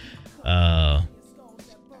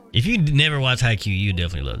 If you never watch Haikyuu, you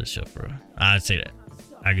definitely love this show, bro. I'd say that.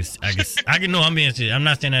 I can know I'm being serious. I'm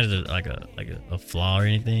not saying that as a flaw or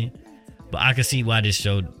anything, but I can see why this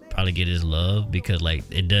show probably get its love, because like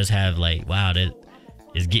it does have like, wow, that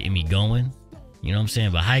is getting me going. You know what I'm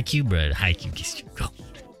saying? But Haikyuu, bro, Haikyuu gets you going.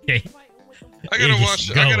 Okay. I gotta It watch.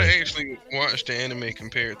 gets I gotta going. actually watch the anime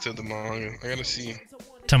compared to the manga. I gotta see.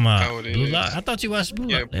 Talking How about it Blue is. Lock. I thought you watched Blue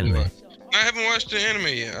Yeah, Lock. Blue anime. Lock. I haven't watched the anime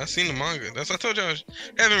yet. I've seen the manga. I told you I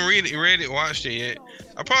haven't read it, watched it yet.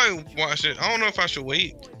 I probably watched it. I don't know if I should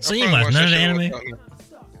wait. So I'll you probably watch none of the that shit anime?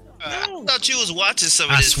 I thought you was watching some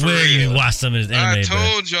of I this. swear for real. you watched some of this anime, I bro.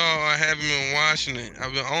 told y'all I haven't been watching it.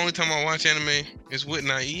 The only time I watch anime is with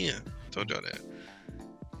Naia. I told y'all that.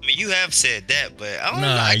 I mean, you have said that, but I don't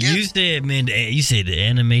know. Nah, I guess you said, man, you said the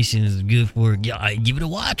animation is good for give it a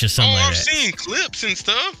watch or something like I've that. seen clips and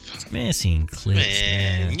stuff. Man, seen clips,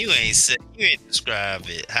 man. man, you ain't describe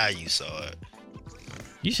it how you saw it.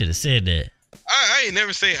 You should have said that. I ain't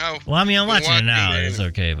never say I. Well, I mean, I'm Been watching it now. watching the It's anime.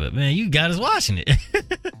 okay, but man, you got us watching it.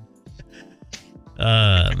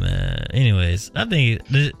 Man. Anyways, I think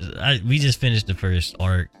we just finished the first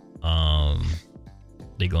arc.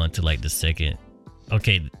 They go into like the second.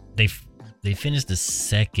 Okay, they finished the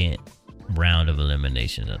second round of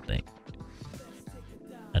eliminations. I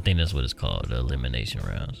think that's what it's called, the elimination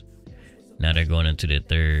rounds. Now they're going into the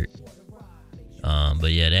third.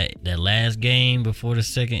 But yeah, that last game before the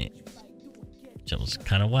second, it was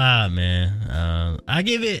kind of wild, man. I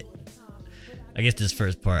give it. I guess this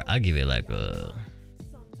first part, I give it like a.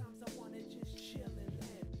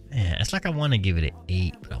 Man, it's like I want to give it an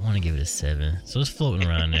 8, but I want to give it a 7. So it's floating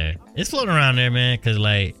around there. It's floating around there, man. Cause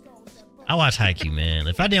like, I watch Haikyuu, man.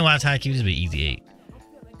 If I didn't watch Haikyuu, this would be easy 8.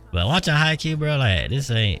 But watching Haikyuu, bro, like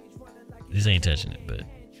this ain't touching it. But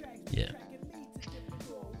yeah,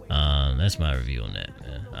 that's my review on that,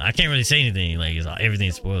 man. I can't really say anything. Like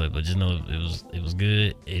everything's spoiled, but just know it was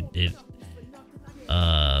good.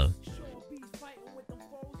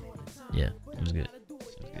 Yeah, it was good.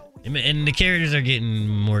 And the characters are getting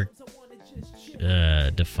more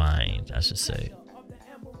defined, I should say,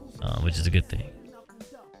 which is a good thing.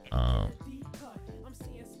 But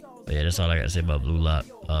yeah, that's all I got to say about Blue Lock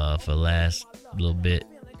for the last little bit.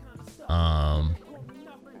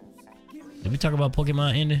 Did we talk about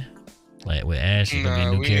Pokemon ending? Like with Ash, it's gonna be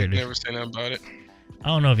a new we character. never said nothing about it. I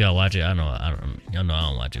don't know if y'all watch it. Y'all know I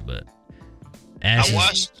don't watch it, but Ash I is-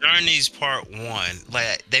 watched Journey's part 1.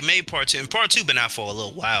 Like they made part 2, and part 2 been out for a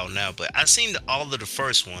little while now. But I seen all of the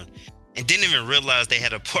first one, and didn't even realize they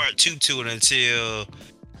had a part 2 to it until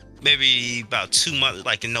maybe about 2 months,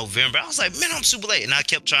 like in November. I was like, man, I'm super late, and I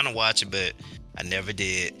kept trying to watch it, but I never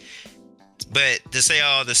did. But to say,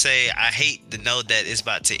 I hate to know that it's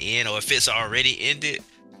about to end, or if it's already ended,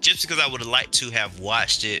 just because I would have liked to have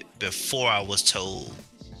watched it before I was told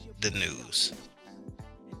the news.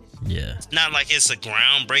 yeah. Not like it's a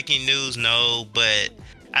groundbreaking news, no, but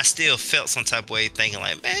I still felt some type of way thinking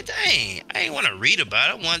like, man, dang, I ain't want to read about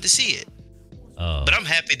it. I wanted to see it. But I'm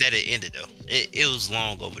happy that it ended, though. It was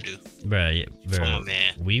long overdue. Bruh, For my bruh,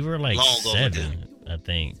 man. we were like Long 7, I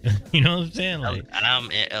think. You know what I'm saying? Like, I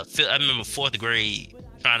remember 4th grade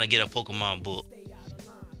trying to get a Pokemon book.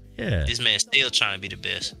 yeah. This man's still trying to be the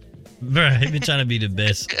best. Bro, he's been trying to be the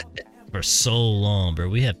best for so long, bro.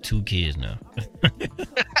 We have 2 kids now.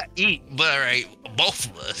 But right, both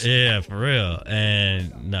of us. Yeah, for real.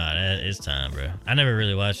 And nah, it's time, bro. I never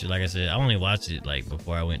really watched it. Like I said, I only watched it like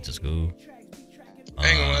before I went to school. I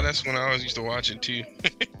ain't gonna lie, that's when I always used to watch it too.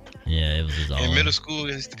 Yeah, it was just all. In middle school,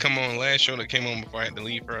 it used to come on. Last show that came on before I had to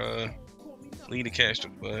leave to catch the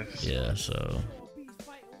bus. Yeah, so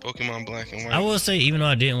Pokemon Black and White. I will say, even though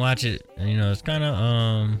I didn't watch it, you know, it's kind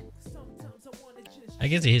of I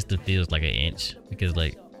guess it hits the feels like an inch because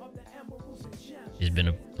like it's been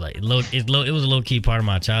a like low. It was a low key part of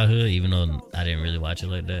my childhood, even though I didn't really watch it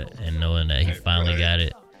like that. And knowing that he finally got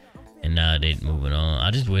it, and now they moving on.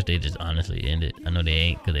 I just wish they just honestly end it. I know they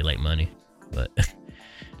ain't because they like money, but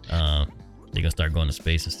they gonna start going to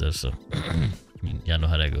space and stuff. So y'all know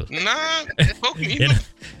how that goes. Nah, Pokemon.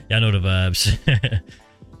 Y'all know the vibes.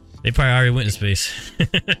 They probably already went to space.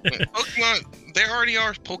 Pokemon, there already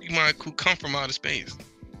are Pokemon who come from outer space.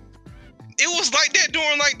 It was like that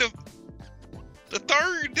during like the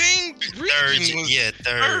third thing region.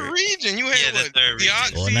 Third region. You had the third region.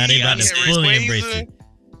 Deoxys, Well, now they about to you had fully Rayquaza. embrace it.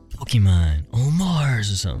 Pokemon on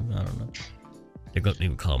Mars or something. I don't know. They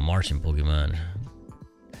would call Martian Pokemon.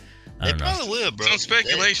 I They don't know. probably will, bro. Some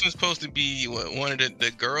speculation is supposed to be one of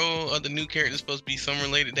the girl of the new character is supposed to be some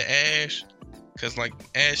related to Ash, cause like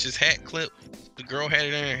Ash's hat clip, the girl had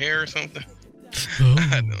it in her hair or something. I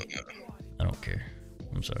don't know. I don't care.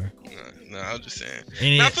 I'm sorry. No, I was just saying.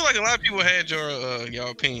 And Now, I it- feel like a lot of people had your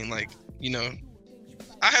opinion. Like, you know,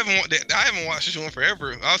 I haven't watched this one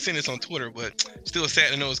forever. I've seen this on Twitter, but still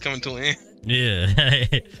sad to know it's coming to an end. yeah.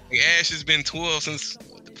 Like, Ash has been 12 since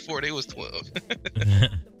before they was 12.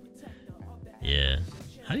 Yeah.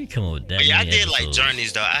 How do you come up with that? But yeah, I many did like episodes?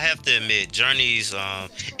 Journeys though. I have to admit, Journeys,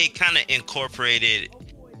 it kind of incorporated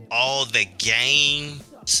all the game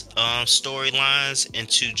storylines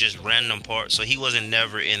into just random parts. So he wasn't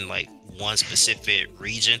never in like one specific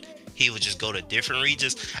region. He would just go to different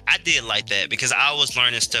regions. I did like that because I was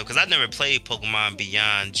learning stuff because I never played Pokemon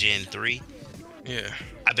Beyond Gen 3. Yeah.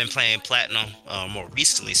 I've been playing Platinum more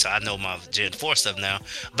recently, so I know my Gen 4 stuff now.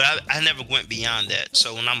 But I never went beyond that.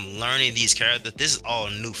 So when I'm learning these characters, this is all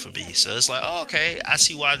new for me. So it's like, oh, okay, I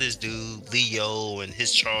see why this dude, Leo, and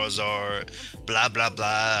his Charizard, blah, blah,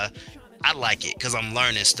 blah. I like it because I'm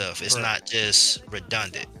learning stuff. It's not just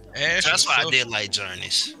redundant. Ash So that's why I was did like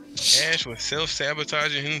Journeys. Ash was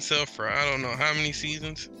self-sabotaging himself for I don't know how many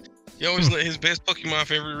seasons. He always let his best Pokemon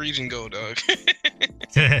for every region go, dog.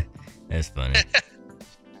 That's funny.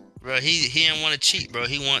 Bro, he didn't want to cheat, bro.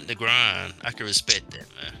 He wanted to grind. I can respect that,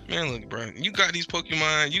 man. Man, look, bro. You got these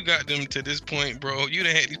Pokemon. You got them to this point, bro. You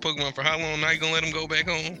done had these Pokemon for how long? Now you gonna let them go back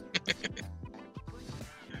home?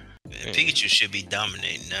 Man, Pikachu should be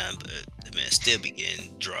dominating now, but the man still be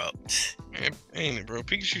getting dropped. Man, ain't it, bro?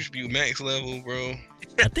 Pikachu should be max level, bro.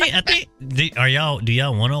 I think. Do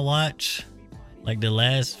y'all want to watch like the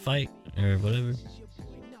last fight or whatever?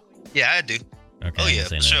 Yeah, I do. Okay. Oh I yeah, ain't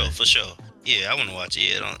saying for sure, nothing. for sure. Yeah, I want to watch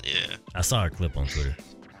it. Yeah. I saw a clip on Twitter.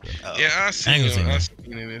 Yeah, I ain't seen gonna it. say I nothing.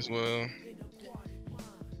 seen it as well.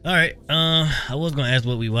 All right. I was gonna ask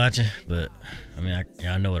what we watching, but I mean,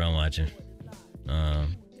 y'all know what I'm watching. Y'all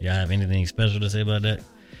have anything special to say about that?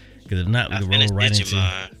 Because if not, we I can finished roll right into.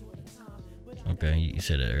 Digimon. Okay, you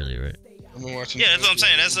said that earlier, right? I've been watching. Yeah, that's what I'm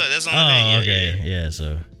saying. That's the only Oh, thing. Yeah, okay. Yeah.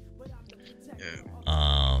 So,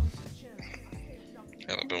 Yeah.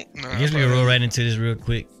 I guess we can roll right into this real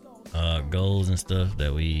quick. Goals and stuff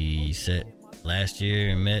that we set last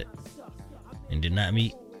year and met and did not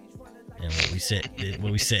meet, and what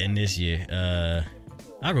we set in this year.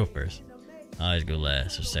 I'll go first. I always go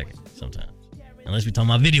last or second sometimes, unless we talking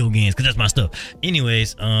about video games, because that's my stuff.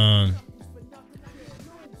 Anyways, I'm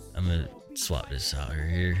gonna swap this out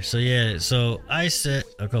here. So yeah, so I set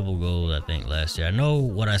a couple goals I think last year. I know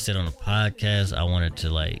what I said on the podcast. I wanted to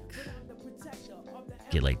like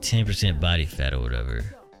get like 10% body fat or whatever.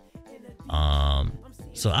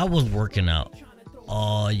 So I was working out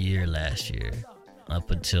all year last year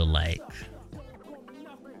up until like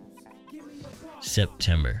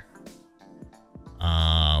September.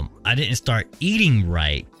 I didn't start eating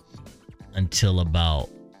right until about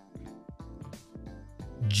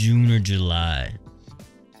June or July.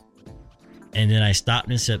 And then I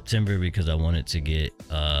stopped in September because I wanted to get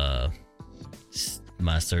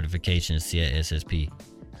my certification CISSP.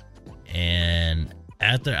 And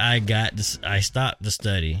after I got this, I stopped the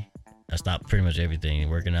study. I stopped pretty much everything,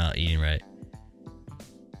 working out, eating right.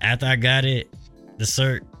 After I got it, the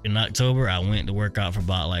cert in October, I went to work out for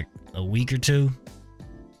about like a week or two.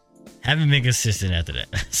 Haven't been consistent after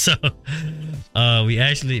that. So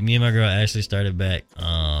me and my girl actually started back.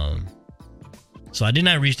 So I did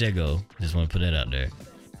not reach that goal. Just want to put that out there.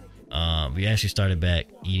 We actually started back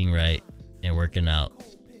eating right and working out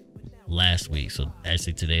last week. So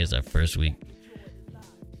actually today is our first week.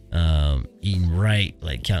 Eating right,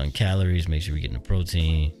 like counting calories, make sure we're getting the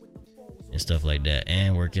protein and stuff like that,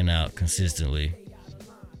 and working out consistently,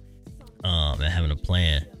 and having a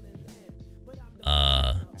plan.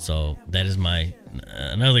 So that is my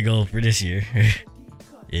another goal for this year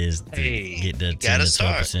is to get the 10 to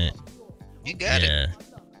 12%. You got it.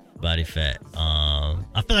 Body fat.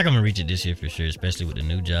 I feel like I'm gonna reach it this year for sure, especially with the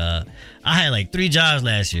new job. I had like 3 jobs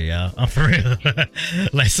last year, y'all. I'm for real.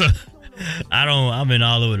 Like, so I've been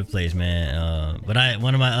all over the place, man. But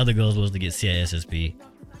one of my other goals was to get CISSP,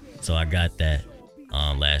 so I got that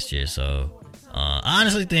last year. So I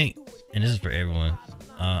honestly think, and this is for everyone,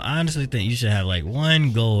 I honestly think you should have like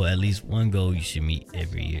at least one goal you should meet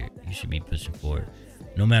every year. You should be pushing for it,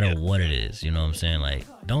 no matter what it is. You know what I'm saying? Like,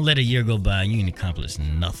 don't let a year go by and you can accomplish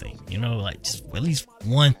nothing. You know, like just at least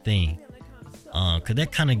one thing, cause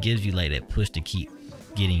that kind of gives you like that push to keep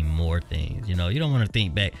getting more things. You know, you don't want to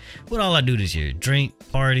think back, what all I do this year? Drink,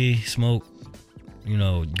 party, smoke, you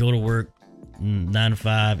know, go to work 9 to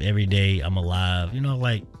 5 every day. I'm alive. You know,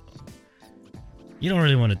 like, you don't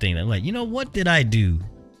really want to think that. Like, you know, what did I do?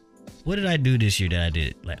 What did I do this year that I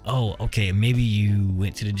did? Like, oh, okay, maybe you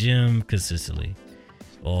went to the gym consistently,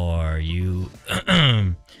 or you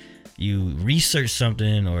you researched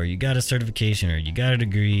something, or you got a certification, or you got a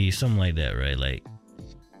degree, something like that, right? Like,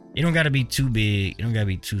 it don't got to be too big, it don't got to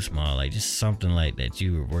be too small, like just something like that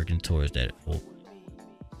you were working towards that will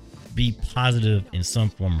be positive in some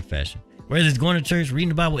form or fashion. Whether it's going to church, reading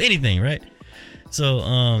the Bible, anything, right?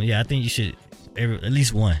 So, yeah, I think you should at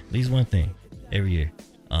least one thing every year.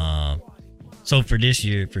 So for this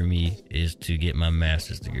year, for me, is to get my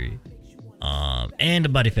master's degree, and the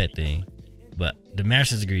body fat thing. But the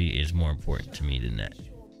master's degree is more important to me than that.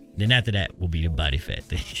 Then after that will be the body fat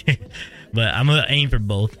thing. But I'm gonna aim for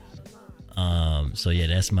both. So yeah,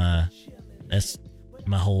 that's my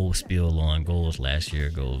whole spiel on goals last year,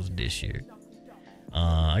 goals this year.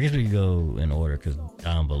 I guess we can go in order because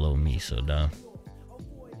down below me. So down.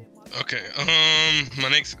 Okay. My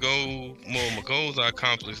next goal, my goals I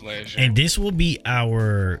accomplished last year. And this will be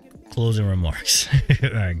our closing remarks.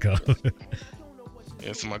 All right, go.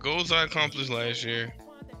 Yeah, so my goals I accomplished last year.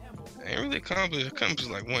 I ain't really accomplished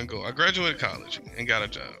like one goal. I graduated college and got a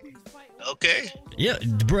job. Okay. Yeah,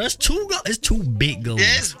 bro, it's two big goals.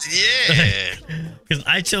 Yes, yeah. Because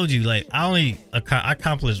I told you, like, I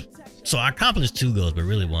accomplished 2 goals, but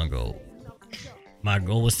really 1 goal. My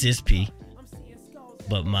goal was CSP,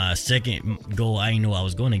 but my second goal I didn't know I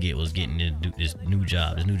was going to get was getting this new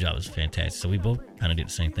job. This new job was fantastic. So we both kind of did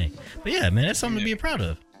the same thing. But yeah, man, that's something to be proud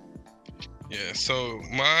of. Yeah, so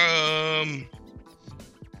my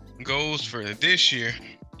goals for this year,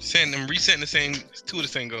 resetting the same 2 of the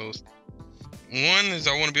same goals. One is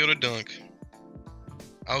I want to be able to dunk.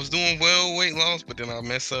 I was doing well weight loss, but then I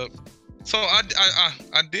mess up. So I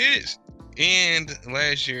did end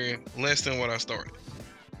last year less than what I started.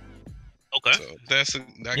 Okay. So that's I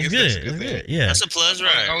It's guess good. that's a good thing. Good. Yeah. That's a plus,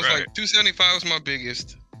 right? I was right. like 275 was my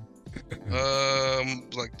biggest.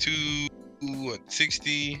 Like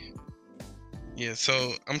 260. Yeah,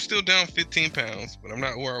 so I'm still down 15 pounds, but I'm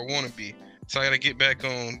not where I want to be. So I got to get back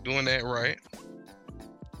on doing that right.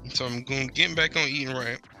 So I'm going to get back on eating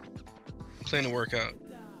right, plan to work out.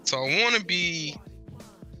 So I want to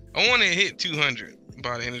hit 200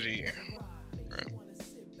 by the end of the year, right?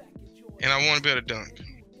 And I want to be able to dunk.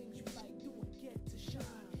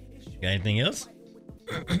 Got anything else?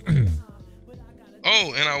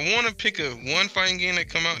 Oh, and I want to pick one fighting game that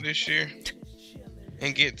come out this year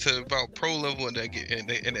and get to about pro level at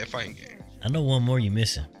that fighting game. I know one more you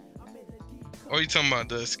missing. Oh, you talking about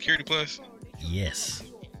the Security Plus? Yes.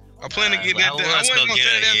 I plan to get that. I wasn't gonna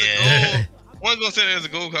set it as a goal. I wasn't gonna set it as a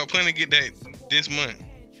goal because I plan to get that this month.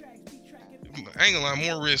 I ain't gonna lie,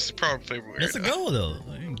 more risks probably February. That's a goal though.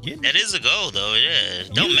 That is a goal though. Yeah.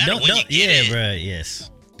 Don't matter when you get it. Yeah, bro.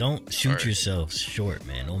 Yes. Don't shoot yourself short,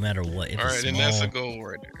 man. No matter what. If all right, it's then small, that's a goal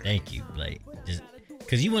right there. Thank you. Like, just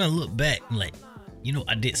because you want to look back, like,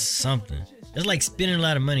 I did something. It's like spending a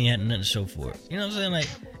lot of money and having nothing to show for it. You know what I'm saying? Like,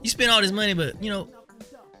 you spend all this money, but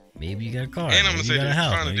maybe you got a car, and I'm maybe gonna you got a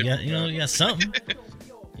house, maybe you got something.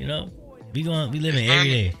 We living every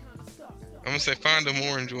day. I'm gonna say find a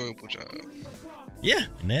more enjoyable job. Yeah,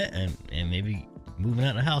 and maybe moving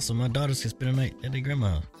out the house so my daughters can spend the night at their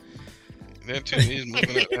grandma's house. That too is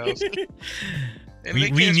moving out the house. And We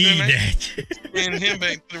need that. Bring him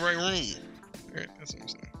back to the right room. Right, that's what I'm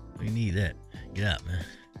saying. We need that. Get out, man.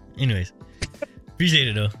 Anyways, appreciate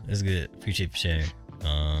it though. That's good. Appreciate you sharing.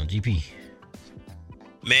 GP.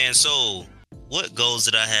 Man, so what goals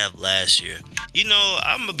did I have last year?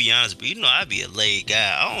 I'm gonna be honest, but I be a late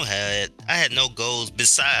guy. I had no goals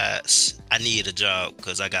besides I needed a job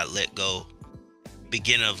because I got let go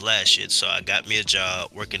beginning of last year. So I got me a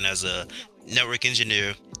job working as a network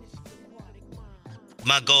engineer.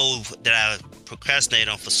 My goal that I procrastinated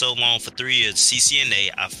on for so long, for 3 years, CCNA,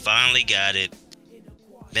 I finally got it.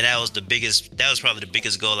 Man, that was probably the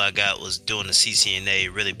biggest goal I got, was doing the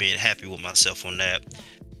CCNA, really being happy with myself on that.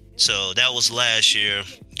 So that was last year,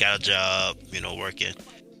 got a job, working.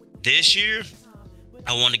 This year,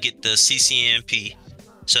 I want to get the CCNP.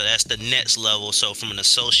 So that's the next level. So from an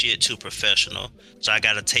associate to professional. So I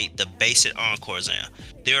got to take the basic encore exam.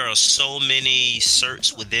 There are so many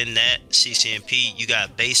certs within that CCNP. You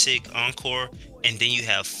got basic, encore, and then you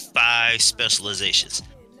have 5 specializations.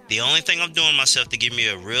 The only thing I'm doing myself to give me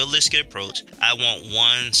a realistic approach, I want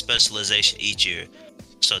 1 specialization each year.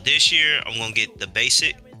 So this year, I'm going to get the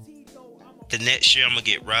basic. The next year, I'm going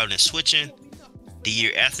to get routing and switching. The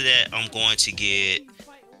year after that, I'm going to get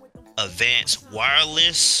advanced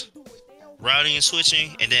wireless routing and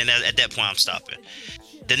switching. And then at that point, I'm stopping.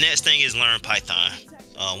 The next thing is learn Python.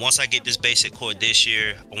 Once I get this basic core this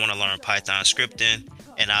year, I want to learn Python scripting,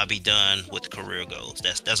 and I'll be done with career goals.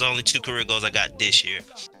 That's only 2 career goals I got this year.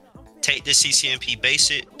 Take the CCNP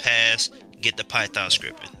basic, pass, get the Python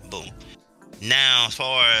scripting. Boom. Now, as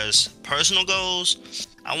far as personal goals,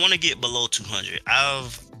 I want to get below 200.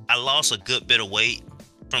 I lost a good bit of weight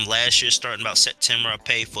from last year, starting about September. I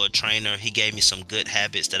paid for a trainer. He gave me some good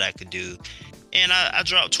habits that I could do. And I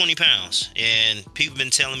dropped 20 pounds. And people been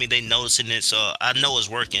telling me they noticing it, so I know it's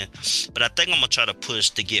working. But I think I'm going to try to push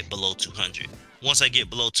to get below 200. Once I get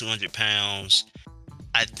below 200 pounds,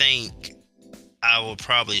 I think I will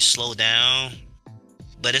probably slow down,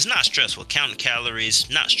 but it's not stressful. Counting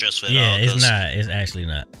calories, not stressful at all. Yeah, it's not. It's actually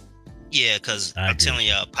not. Yeah, because I'm telling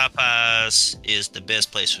y'all, Popeyes is the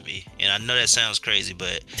best place for me. And I know that sounds crazy,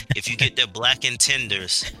 but if you get their blackened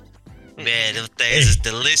tenders, man, those things is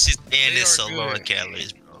delicious and it's so lower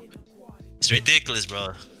calories, bro. It's ridiculous, bro.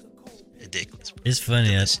 Ridiculous, bro. It's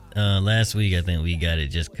funny. Last week, I think we got it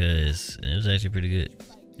just because it was actually pretty good.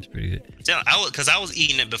 It's pretty good. Because I was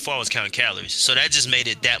eating it before I was counting calories, so that just made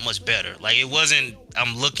it that much better. Like it wasn't.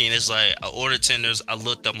 I'm looking. It's like I ordered tenders. I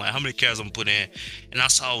looked up like how many calories I'm gonna put in, and I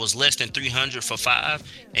saw it was less than 300 for 5.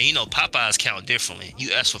 And you know Popeyes count differently.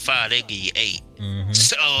 You ask for 5, they give you 8. Mm-hmm.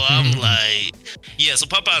 So I'm like, yeah. So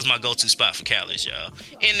Popeyes is my go-to spot for calories, y'all.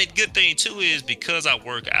 And the good thing too is because I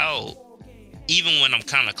work out. Even when I'm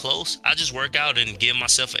kind of close, I just work out and give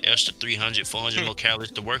myself an extra 300, 400 more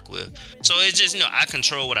calories to work with. So it's just, I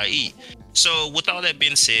control what I eat. So with all that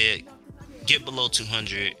being said, get below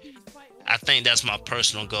 200. I think that's my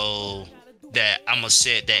personal goal that I'm going to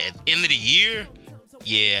set that at the end of the year,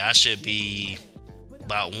 yeah, I should be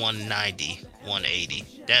about 190,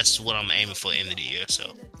 180. That's what I'm aiming for end of the year.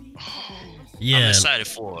 So yeah, I'm excited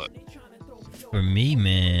for it. For me,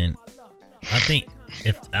 man, I think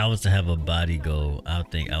if I was to have a body goal, I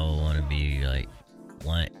think I would want to be like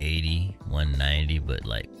 180, 190, but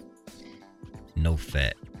like no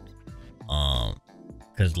fat.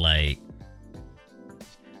 Cause like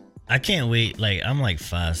I can't weigh like I'm like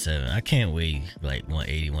 5'7". I can't weigh like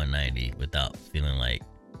 180, 190 without feeling like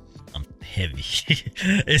I'm heavy.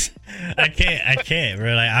 I can't,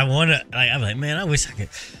 bro. Like I wanna, like I'm like, man, I wish I could.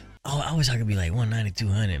 Oh, I wish I could be like 190,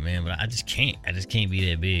 200, man, but I just can't. I just can't be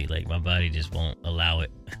that big. Like my body just won't allow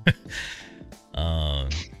it.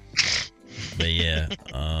 But yeah,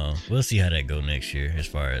 we'll see how that go next year. As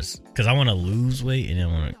far as, cause I want to lose weight and then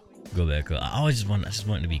I want to go back up. I just want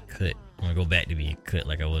to be cut. I want to go back to being cut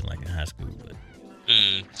like I was like in high school. But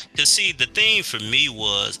cause see, the thing for me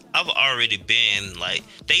was I've already been like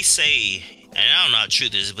they say, and I don't know how true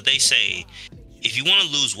this is, but they say, if you want to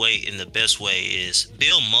lose weight, and the best way is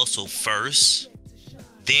build muscle first,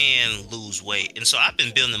 then lose weight. And so I've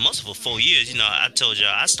been building muscle for 4 years. I told y'all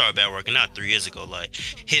I started back working out 3 years ago, like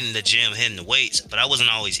hitting the gym, hitting the weights, but I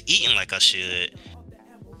wasn't always eating like I should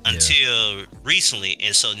until recently.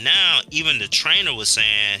 And so now even the trainer was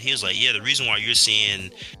saying, he was like, yeah, the reason why you're seeing,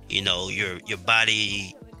 your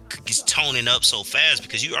body is toning up so fast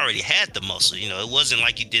because you already had the muscle. It wasn't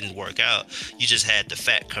like you didn't work out, you just had the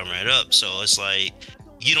fat covering it up. So it's like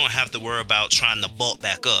you don't have to worry about trying to bulk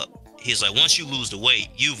back up. He's like, once you lose the weight,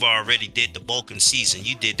 you've already did the bulking season.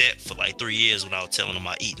 You did that for like 3 years when I was telling him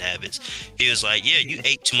my eating habits. He was like, yeah, you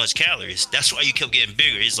ate too much calories. That's why you kept getting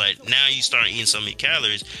bigger. He's like, now you start eating so many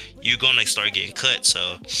calories, you're gonna start getting cut.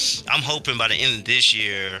 So I'm hoping by the end of this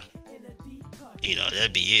year,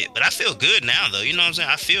 that'd be it. But I feel good now, though. You know what I'm saying?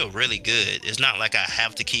 I feel really good. It's not like I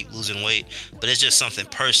have to keep losing weight, but it's just something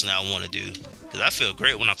personal I want to do. Because I feel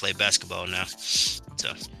great when I play basketball now.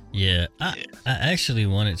 So yeah, I actually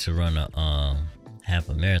wanted to run a half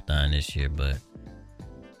a marathon this year, but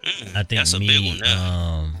I think that's a big one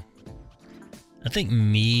now. I think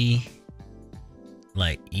me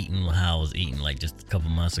like eating how I was eating like just a couple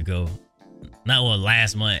months ago. Not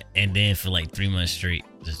last month, and then for like 3 months straight,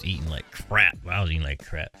 just eating like crap. I was eating like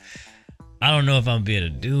crap. I don't know if I'm gonna be able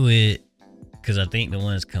to do it because I think the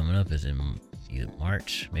one that's coming up is in either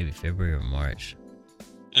March, maybe February or March.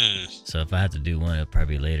 So if I have to do one, it'll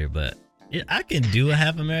probably be later. But I can do a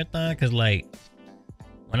half a marathon because like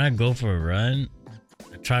when I go for a run,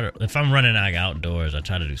 if I'm running like outdoors, I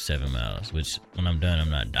try to do 7 miles, which when I'm done, I'm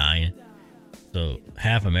not dying. So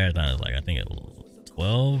half a marathon is like I think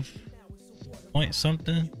 12 point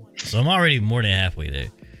something. So I'm already more than halfway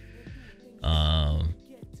there.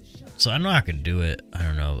 So I know I could do it. I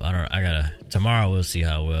don't know. Tomorrow we'll see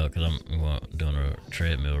how well, because I'm doing a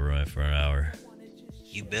treadmill run for an hour.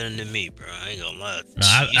 You better than me, bro. I ain't gonna lie. No,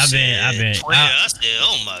 I've been. 12, I said,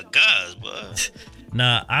 oh my gosh, bro.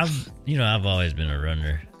 Nah, I've always been a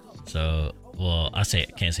runner. So,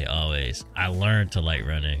 can't say always. I learned to like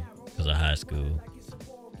running because of high school.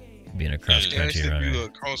 Being a cross country runner. Do a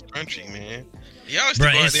cross country, man. Y'all bro,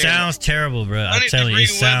 it sounds terrible, bro. I'm telling you, it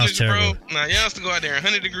sounds terrible. Nah, y'all used to go out there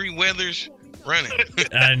 100-degree weathers running.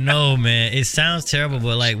 I know, man. It sounds terrible,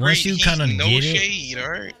 but like once you kind of get it, shade,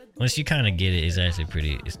 all right? Once you kind of get it, it's actually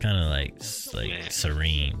pretty. It's kind of like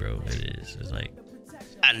serene, bro. It is. It's like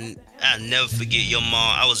I never forget your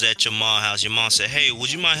mom. I was at your mom's house. Your mom said, "Hey,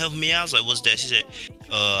 would you mind helping me out?" I was like, "What's that?" She said,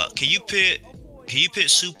 "Can you put can you pick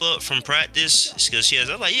Soup up from practice? Because she has.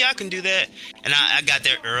 I'm like, yeah, I can do that. And I got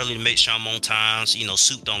there early to make sure I'm on time. So, you know,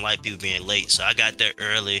 Soup don't like people being late. So I got there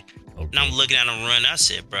early. Okay. And I'm looking at him run. I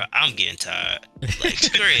said, bro, I'm getting tired. Like,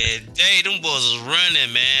 straight day, them boys was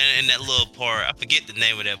running, man, in that little park. I forget the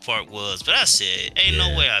name of that park was. But I said, ain't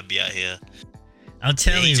no way I'd be out here. I'm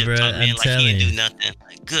telling you, bro. I'm telling he you. didn't do nothing.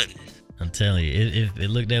 Like, goodness. I'm telling you, if it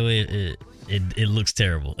looked that way, it looks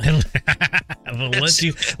terrible. But once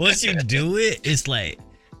you do it, it's like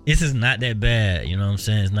this is not that bad. You know what I'm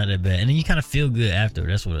saying? It's not that bad, and then you kind of feel good after.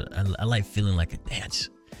 That's what I like, feeling like a dance.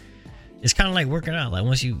 It's kind of like working out. Like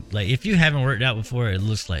once you if you haven't worked out before, it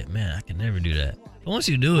looks like, man, I can never do that. But once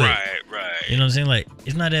you do it, right. You know what I'm saying? Like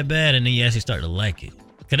it's not that bad, and then you actually start to like it.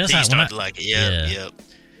 Cause that's how you start to like it. Yep.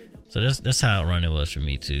 So that's how running was for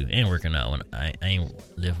me too, and working out. When I ain't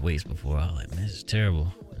lift weights before, I was like, man, this is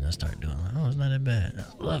terrible. And I started doing, oh, it's not that bad.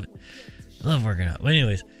 I love it. I love working out. But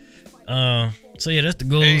anyways, so yeah, that's the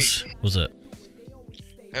goals. Hey, what's up?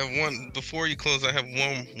 I have one before you close. I have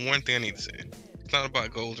one thing I need to say. It's not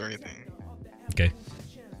about goals or anything. Okay.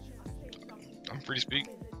 I'm free to speak.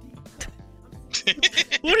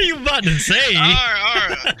 What are you about to say? All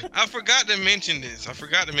right. I forgot to mention this. I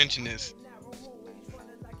forgot to mention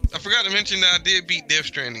that I did beat Death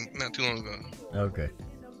Stranding not too long ago. Okay.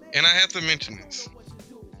 And I have to mention this.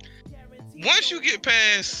 Once you get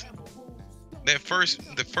past the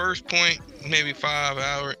first point, maybe 5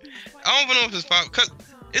 hours. I don't even know if it's 5. Cause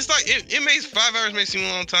it's like it makes 5 hours may seem a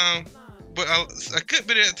long time, but a good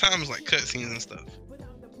bit of that time is like cutscenes and stuff.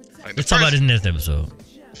 Like let's talk about this next episode.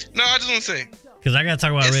 No, I just want to say. Because I got to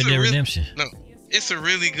talk about Red Dead Redemption. No, it's a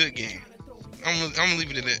really good game. I'm gonna leave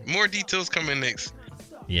it at that. More details coming next.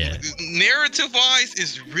 Yeah. Narrative-wise,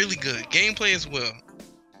 it's really good. Gameplay as well.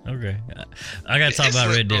 Okay. I got to talk about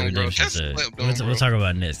Red Dead Redemption. So we'll talk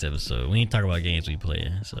about next episode. We ain't talk about games we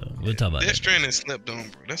play. So we'll talk about that. Death Stranding slept on,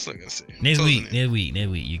 bro. That's like I said. Next week,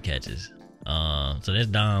 you catch us. So that's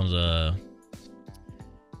Dom's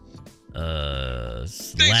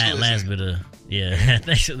last bit of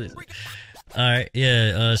thanks for listening. All right,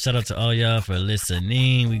 shout out to all y'all for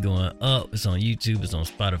listening. We going up. It's on YouTube. It's on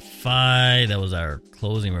Spotify. That was our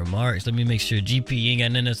closing remarks. Let me make sure, GP, you ain't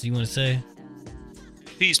got nothing else you want to say?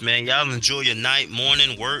 Peace, man. Y'all enjoy your night,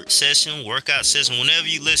 morning, workout session, whenever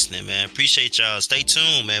you listening, man. Appreciate y'all. Stay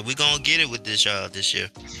tuned, man. We gonna get it with this y'all this year.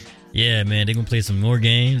 Yeah, man. They're gonna play some more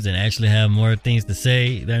games and actually have more things to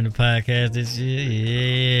say during the podcast this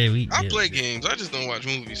year. Yeah, I play games. I just don't watch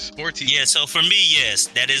movies or TV. Yeah, so for me, yes,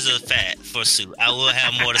 that is a fact for Sue. I will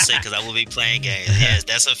have more to say because I will be playing games. Yes,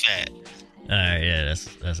 that's a fact. All right, yeah,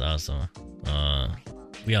 that's awesome.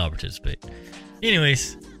 We all participate.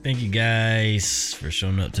 Anyways, thank you guys for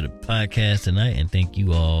showing up to the podcast tonight, and thank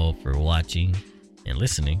you all for watching and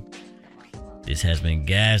listening. This has been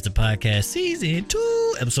Gas the Podcast Season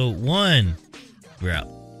 2, Episode 1. We're out.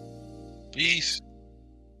 Peace.